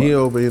 He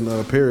over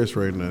in Paris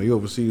right now. He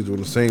overseas doing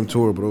the same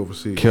tour but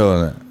overseas.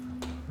 Killing it.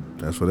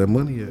 That's where that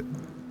money at.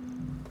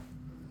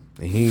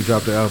 And he ain't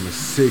dropped the album in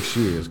 6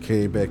 years.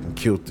 Came back and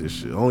killed this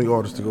shit. Only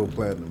artist to go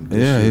platinum.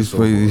 Yeah, he's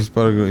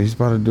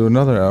about to do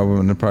another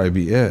album and it'll probably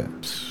be it.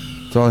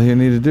 That's all he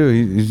need to do.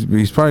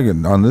 He's probably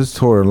gonna, on this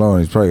tour alone.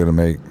 He's probably gonna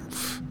make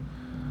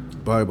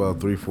probably about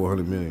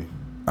 $300-400 million.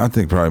 I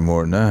think probably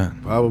more than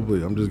that.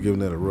 Probably. I'm just giving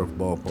that a rough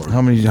ballpark.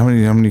 How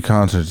many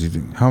concerts do you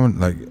think? How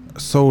many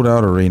sold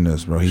out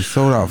arenas, bro? He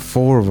sold out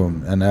 4 of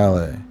them in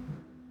LA.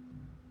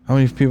 How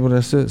many people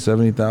that sit?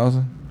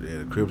 70,000. Yeah,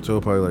 the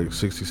crypto probably like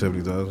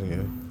 60,000-70,000.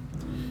 Yeah.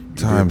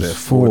 Times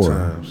 4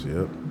 times.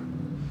 Yep.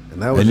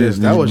 And that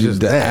was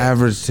just the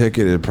average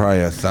ticket is probably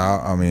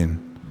 $1,000. I mean,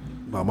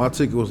 my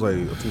ticket was like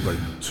I think like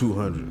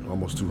 200,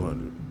 almost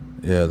 200.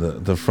 Yeah,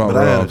 the front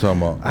row I'm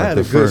talking about. I had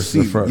a good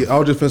seat. Yeah, I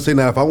was just gonna say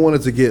now, if I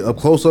wanted to get up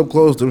close, them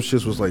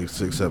shits was like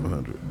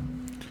 600-700.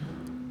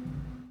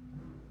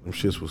 Them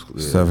shits was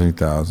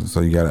 70,000. So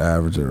you got to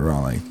average it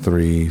around like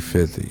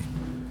 $350,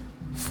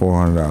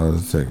 $400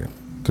 a ticket,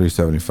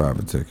 $375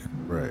 a ticket.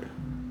 Right.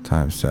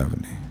 Times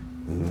 70.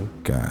 Mm-hmm.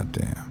 God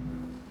damn.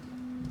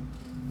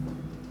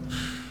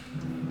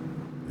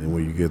 And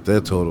when you get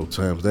that total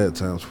times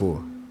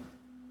 4.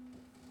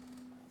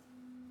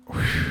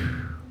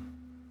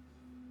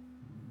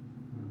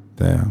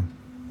 Damn.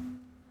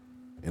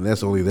 And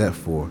that's only that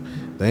 4.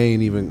 They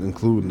ain't even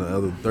including the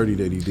other 30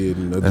 that he did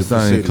in the That's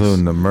not cities.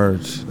 including the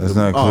merch. That's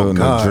not including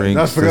the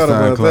drinks. I forgot that's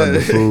not about including that.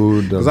 the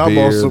food, the I bought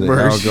beer, some the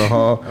merch.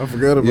 alcohol. I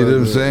forgot about that. You know what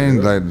I'm saying?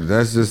 Yeah. Like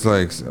that's just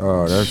like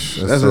that's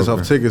just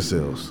off ticket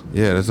sales.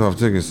 Yeah, that's off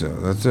ticket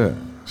sales. That's it.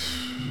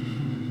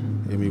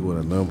 Hit me with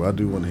a number. I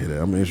do want to hear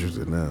that. I'm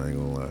interested now. I ain't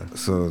gonna lie.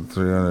 So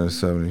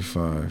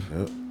 375.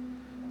 Yep.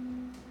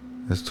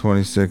 That's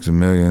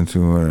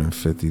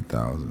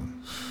 26,250,000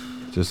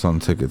 just on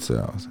ticket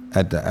sales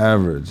at the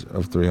average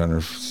of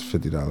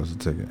 $350 a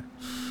ticket.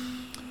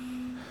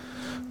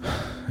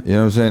 You know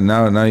what I'm saying?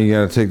 Now you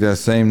got to take that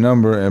same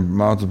number and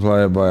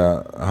multiply it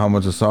by how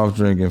much a soft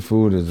drink and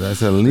food is.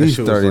 That's at least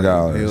 $30.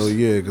 Like, hell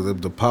yeah, because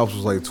the pops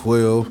was like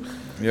 12. You know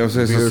what I'm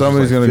saying? So Beers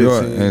somebody's was like gonna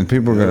 15. go and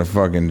people are gonna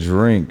fucking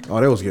drink. Oh,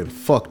 they was getting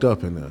fucked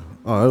up in there.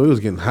 Oh, they was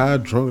getting high,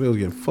 drunk. They was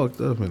getting fucked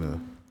up in there.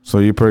 So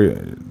he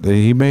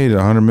made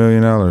 $100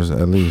 million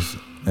at least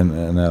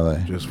in LA.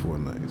 Just 4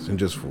 nights. And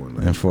just 4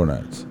 nights. In 4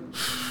 nights.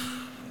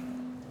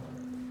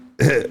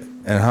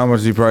 And how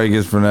much he probably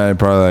gets from that?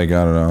 Probably like,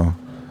 I don't know,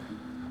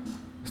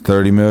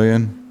 30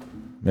 million,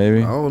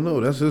 maybe. I don't know.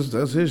 That's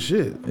his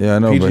shit. Yeah, I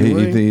know, but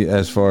PG he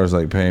as far as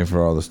like paying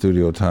for all the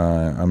studio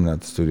time. I'm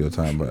not the studio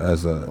time, but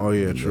as a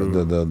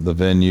true. The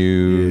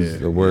venues,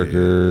 the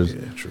workers.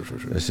 Yeah, true.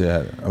 That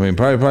shit. I mean,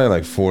 probably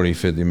like 40,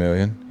 50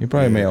 million. He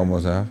probably made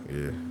almost half.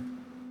 Yeah.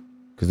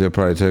 Because they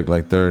probably took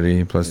like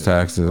 30 plus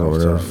taxes or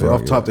whatever.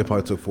 Off top, they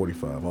probably took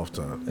 45 off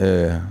top.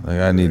 Yeah, like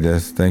I need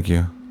this. Thank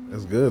you.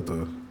 That's good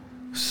though.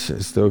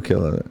 Shit, still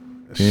killing it.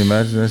 Can you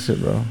imagine that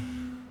shit, bro?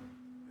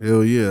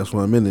 Hell yeah, that's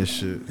why I'm in this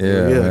shit. Yeah,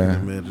 I man.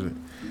 can imagine it.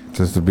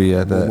 Just to be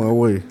at that. On my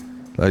way.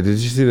 Like, did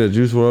you see the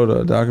Juice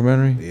WRLD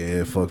documentary?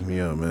 Yeah, it fucked me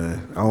up, man.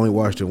 I only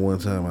watched it one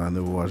time. I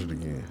never watched it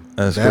again.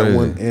 That's that crazy.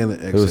 one and the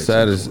XX. It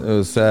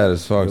was sad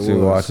as fuck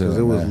too watching it.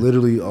 It was man.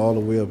 literally all the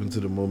way up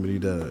until the moment he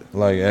died.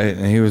 Like,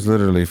 and he was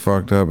literally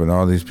fucked up, and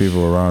all these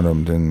people around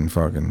him didn't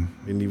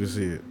even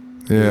see it.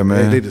 Yeah,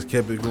 man. They just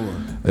kept it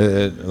going.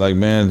 Like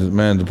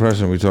man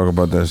depression. We talk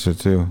about that shit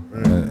too.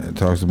 Right. And it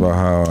talks about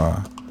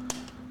how,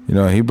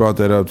 he brought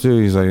that up too.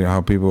 He's like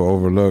how people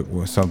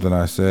overlook something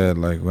I said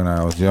like when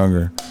I was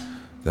younger,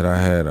 that I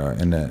had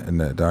in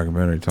that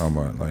documentary talking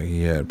about like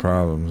he had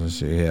problems and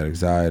shit. He had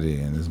anxiety,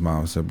 and his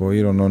mom said, "Boy,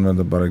 you don't know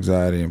nothing about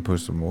anxiety," and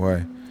pushed him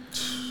away.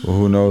 Well,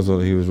 who knows what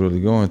he was really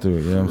going through?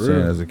 You know what I'm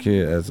saying? As a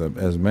kid, as a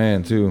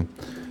man too,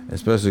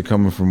 especially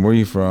coming from where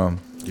you from,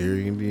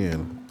 Gary,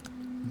 Indiana.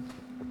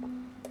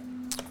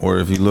 or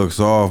if you look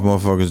soft,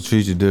 motherfuckers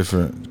treat you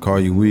different, call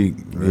you weak,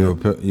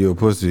 you a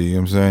pussy. You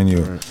know what I'm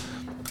saying?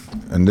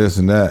 And this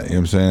and that. You know what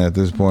I'm saying? At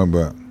this point,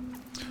 but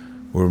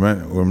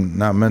we're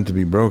not meant to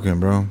be broken,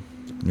 bro. You know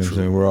what I'm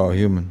saying? We're all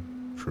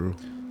human. True.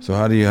 So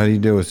how do you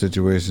deal with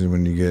situations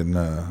when you get in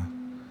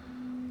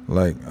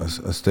like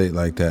a state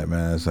like that,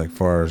 man? It's like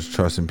far as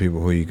trusting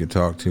people who you could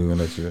talk to and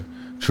let your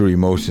true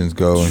emotions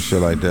go and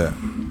shit like that.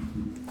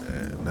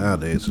 And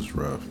nowadays it's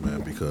rough,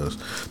 man, because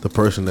the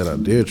person that I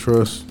did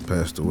trust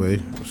passed away.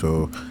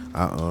 So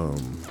I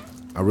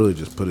really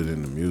just put it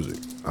in the music.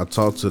 I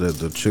talked to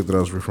the chick that I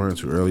was referring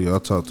to earlier. I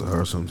talk to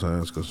her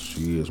sometimes because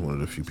she is one of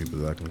the few people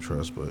that I can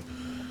trust. But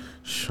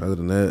other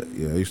than that,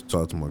 I used to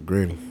talk to my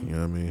granny. You know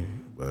what I mean?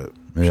 But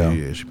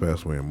she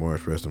passed away in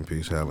March. Rest in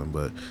peace, Helen.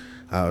 But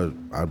I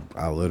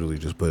literally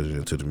just put it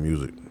into the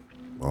music.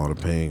 All the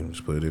pain,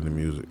 just put it in the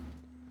music.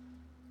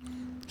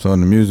 So in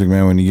the music,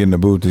 man, when you get in the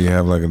booth, do you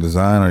have like a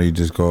design, or you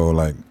just go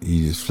like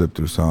you just flip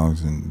through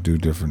songs and do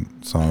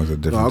different songs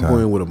at different times? I'll go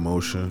in with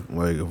emotion.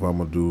 Like if I'm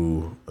gonna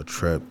do a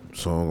trap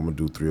song, I'm gonna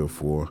do 3 or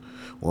 4.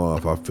 Or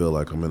if I feel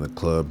like I'm in a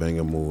club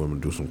banger mood, I'm gonna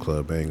do some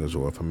club bangers.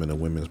 Or if I'm in a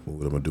women's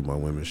mood, I'm gonna do my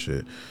women's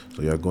shit.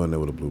 So I go in there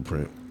with a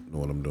blueprint, know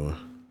what I'm doing.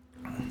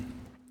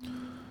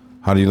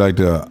 How do you like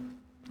the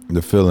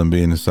feeling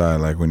being inside,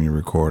 like when you're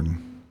recording?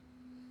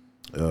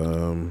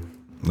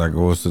 Like,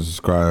 what's to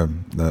describe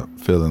that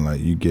feeling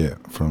like you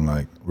get from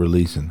like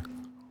releasing?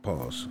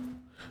 Pause.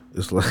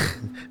 It's like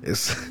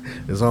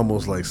it's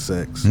almost like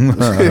sex.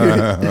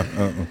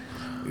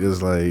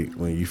 It's like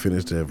when you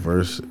finish that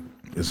verse,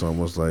 it's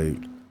almost like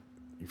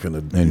you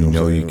finna. And you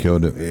know you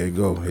killed it. Here it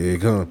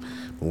come.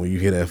 But when you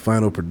hear that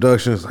final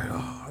production, it's like,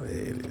 oh, there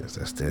it is.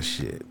 That's that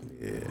shit.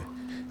 Yeah.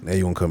 Now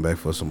you gonna come back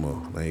for some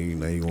more. Now you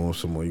want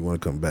some more. You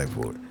want to come back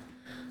for it.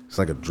 It's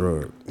like a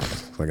drug.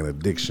 It's like an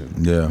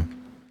addiction. Yeah.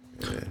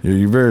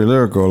 You're very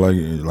lyrical,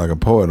 like a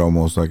poet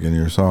almost, like in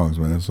your songs,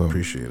 man. So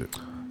appreciate it.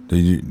 Do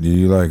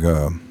you like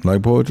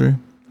poetry?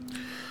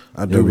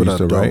 I do, but I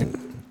don't. Write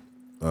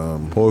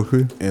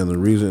poetry? And the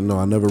reason,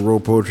 I never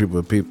wrote poetry,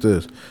 but peep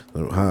this.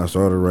 How I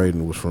started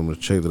writing was from a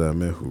chick that I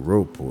met who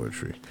wrote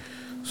poetry.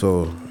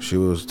 So she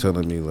was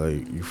telling me,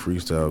 like, you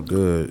freestyle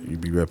good, you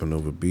be rapping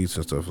over beats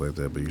and stuff like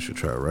that, but you should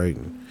try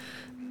writing.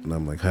 And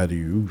I'm like, how do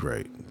you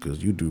write?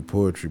 Because you do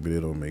poetry, but it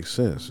don't make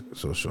sense.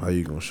 So how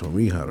you going to show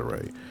me how to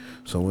write?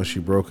 So when she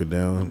broke it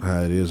down,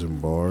 how it is in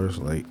bars,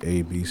 like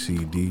A, B,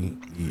 C, D,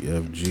 E,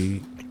 F,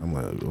 G, I'm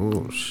like,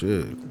 oh,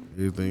 shit.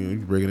 Everything, you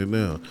breaking it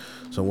down.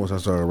 So once I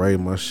started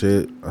writing my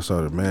shit, I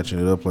started matching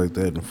it up like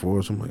that in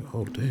fours. I'm like,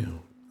 oh, damn.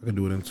 I can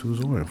do it in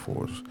 2s or in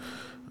 4s.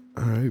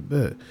 All right,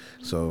 bet.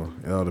 So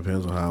it all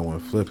depends on how I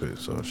want to flip it.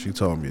 So she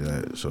told me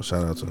that. So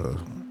shout out to her.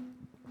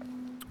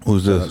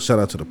 Who's this? Shout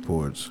out to the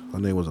Ports. Her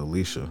name was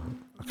Alicia.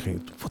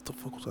 What the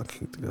fuck was I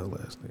can't think of her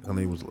last name. Her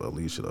name was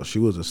Alicia though. She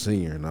was a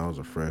senior and I was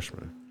a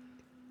freshman.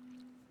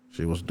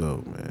 She was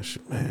dope, man. She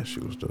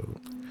was dope.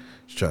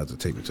 She tried to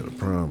take me to the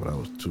prom, but I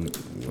was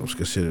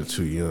considered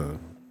too young.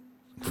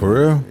 For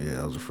real?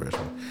 Yeah, I was a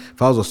freshman.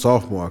 If I was a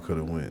sophomore, I could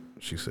have went.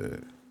 She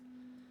said,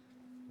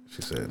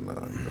 "No,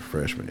 you're a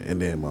freshman."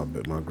 And then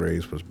my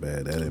grades was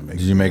bad. That didn't make.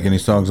 Did you make any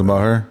songs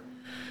about her?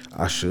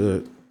 I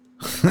should.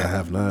 I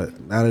have not.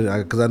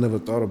 Because I never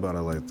thought about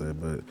it like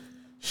that. But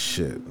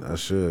shit, I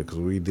should. Because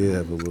we did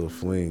have a little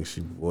fling.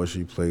 She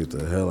played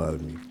the hell out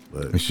of me.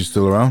 But Is she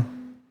still around?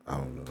 I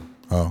don't know.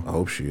 Oh, I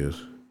hope she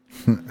is.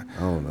 I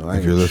don't know.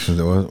 if you're listening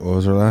to what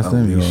was her last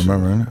name? You don't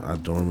remember, innit? I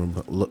don't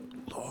remember.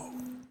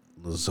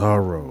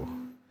 Lazaro.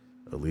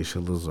 Alicia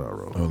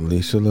Lazaro.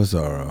 Alicia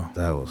Lazaro.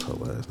 That was her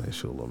last name.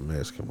 She was a little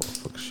Mexican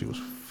motherfucker. She was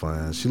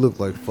fine. She looked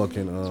like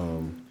fucking.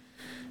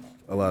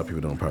 A lot of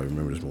people don't probably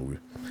remember this movie.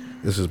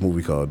 This is a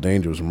movie called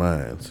Dangerous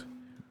Minds.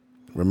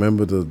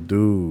 Remember the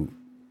dude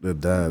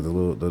that died,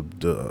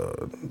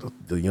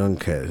 the young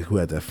cat who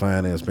had that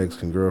fine ass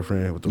Mexican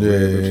girlfriend with the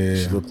red lips?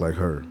 Yeah. She looked like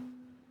her.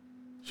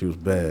 She was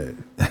bad.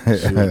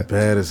 She was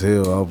bad as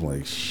hell. I was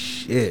like,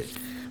 shit.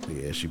 But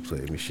yeah, she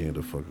played me. She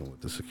ended up fucking with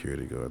the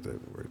security guard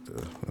that worked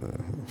there.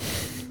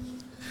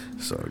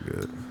 It's all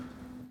good.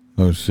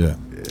 Oh shit.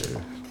 Yeah,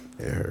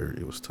 it hurt.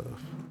 It was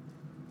tough.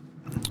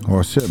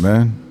 Oh shit,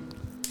 man.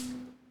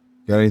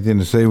 Got anything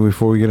to say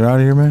before we get out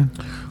of here, man?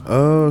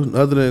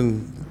 Other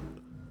than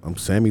I'm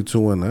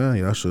Sammy219,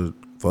 y'all should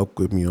fuck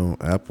with me on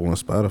Apple and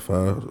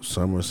Spotify.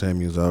 Summer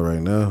Sammy is out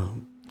right now.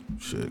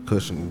 Shit,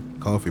 Kush and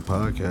Coffee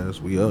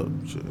podcast. We up.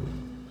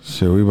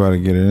 Shit, we about to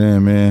get it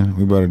in, man.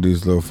 We about to do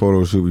this little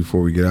photo shoot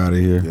before we get out of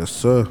here. Yes,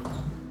 sir.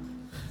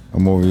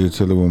 I'm over here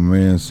chilling with my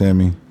man,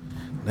 Sammy.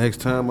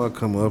 Next time I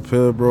come up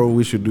here, bro,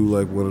 we should do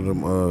like one of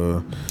them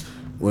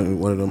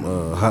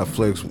hot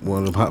flex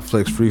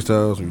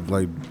freestyles. We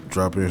like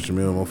drop an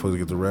instrumental, motherfuckers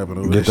get to rapping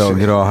over Get that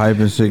shit. all hype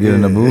and shit, get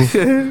in the booth.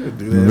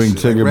 Bring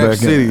Tigger like back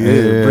City, in.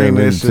 Yeah, bring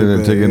that shit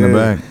back. Tigger in the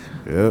back.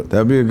 Yep.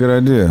 That'd be a good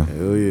idea.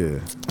 Hell yeah.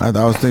 I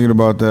was thinking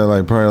about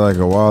that probably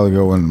a while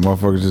ago when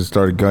motherfuckers just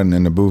started cutting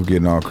in the booth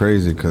getting all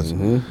crazy because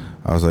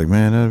I was like,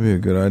 man, that'd be a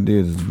good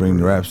idea to bring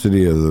the Rap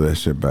City of that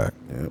shit back.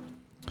 Yep.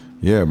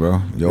 Yeah, bro.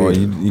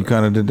 You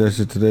kind of did that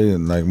shit today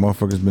and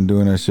motherfuckers been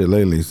doing that shit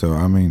lately. So,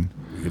 I mean,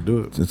 you can do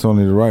it. It's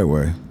only the right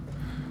way.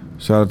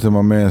 Shout out to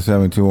my man,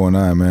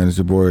 Sammy219, man. It's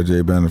your boy,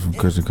 Jay Banner from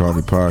Kush and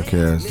Coffee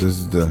Podcast. This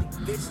is the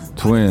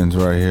twins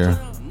right here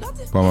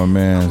by my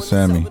man,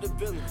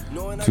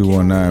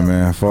 Sammy219,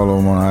 man. Follow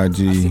him on IG.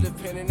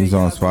 He's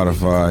on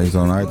Spotify. He's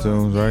on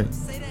iTunes, right?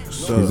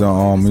 He's on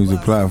all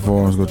music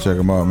platforms. Go check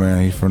him out,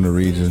 man. He's from the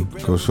region.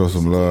 Go show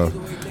some love.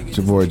 It's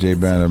your boy, Jay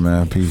Banner,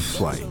 man. Peace.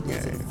 Flight,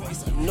 gang.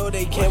 No,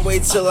 they can't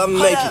wait till I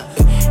make it.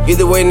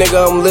 Either way,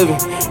 nigga, I'm living.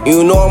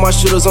 You know all my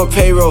shooters on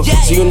payroll,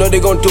 so you know they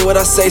gon' do what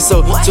I say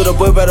so. To the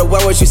boy, better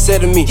watch what you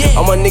said to me.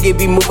 All my nigga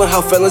be moving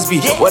how fellas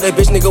be. Why that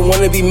bitch nigga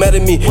wanna be mad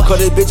at me? Call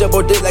this bitch up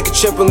on dick like a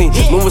trampoline.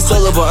 Moving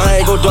solo, but I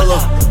ain't gon' dolo.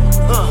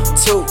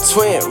 Two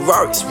twin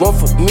Rarries, one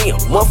for me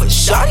and one for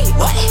Shotty.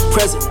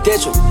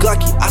 Presidential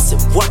Glocky, I said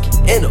walkie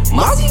in a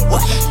Mozzie.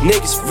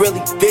 Niggas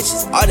really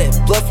bitches, all that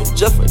bluffing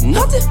just for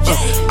nothing.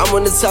 I'm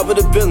on the top of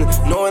the building,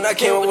 knowing I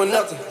came up with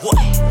nothing.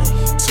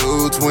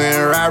 Two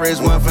twin Rarries,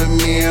 one for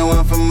me and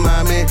one for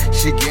mommy.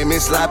 She give me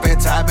sloppy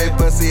toppy,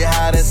 pussy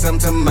hot as some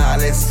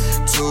tamales.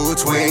 Two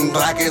twin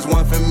Glockies,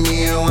 one for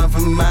me and one for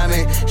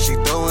mommy. She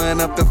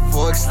throwing up the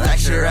forks like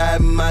she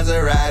riding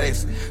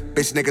Maseratis.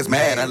 Bitch niggas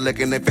mad, I look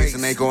in their face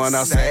and they going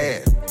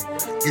outside.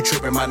 You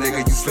tripping my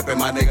nigga, you slipping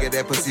my nigga,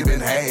 that pussy been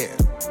had.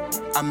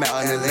 I'm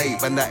out in the lake,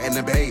 but not in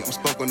the bay. I'm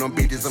smoking on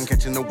beaches, I'm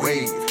catching the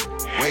wave.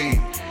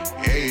 Hey.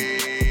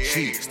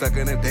 She stuck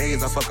in the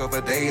days, I fuck her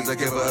for days. I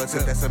give her a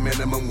tip, that's a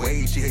minimum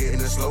wage. She hitting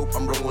the slope,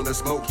 I'm rolling the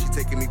smoke. She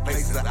taking me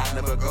places that I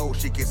never go.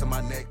 She kissing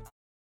my neck.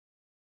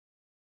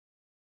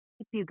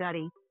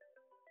 Bugatti.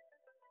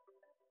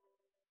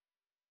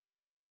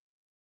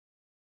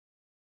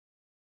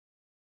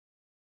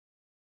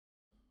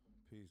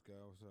 Peace, guy.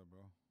 What's up,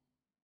 bro?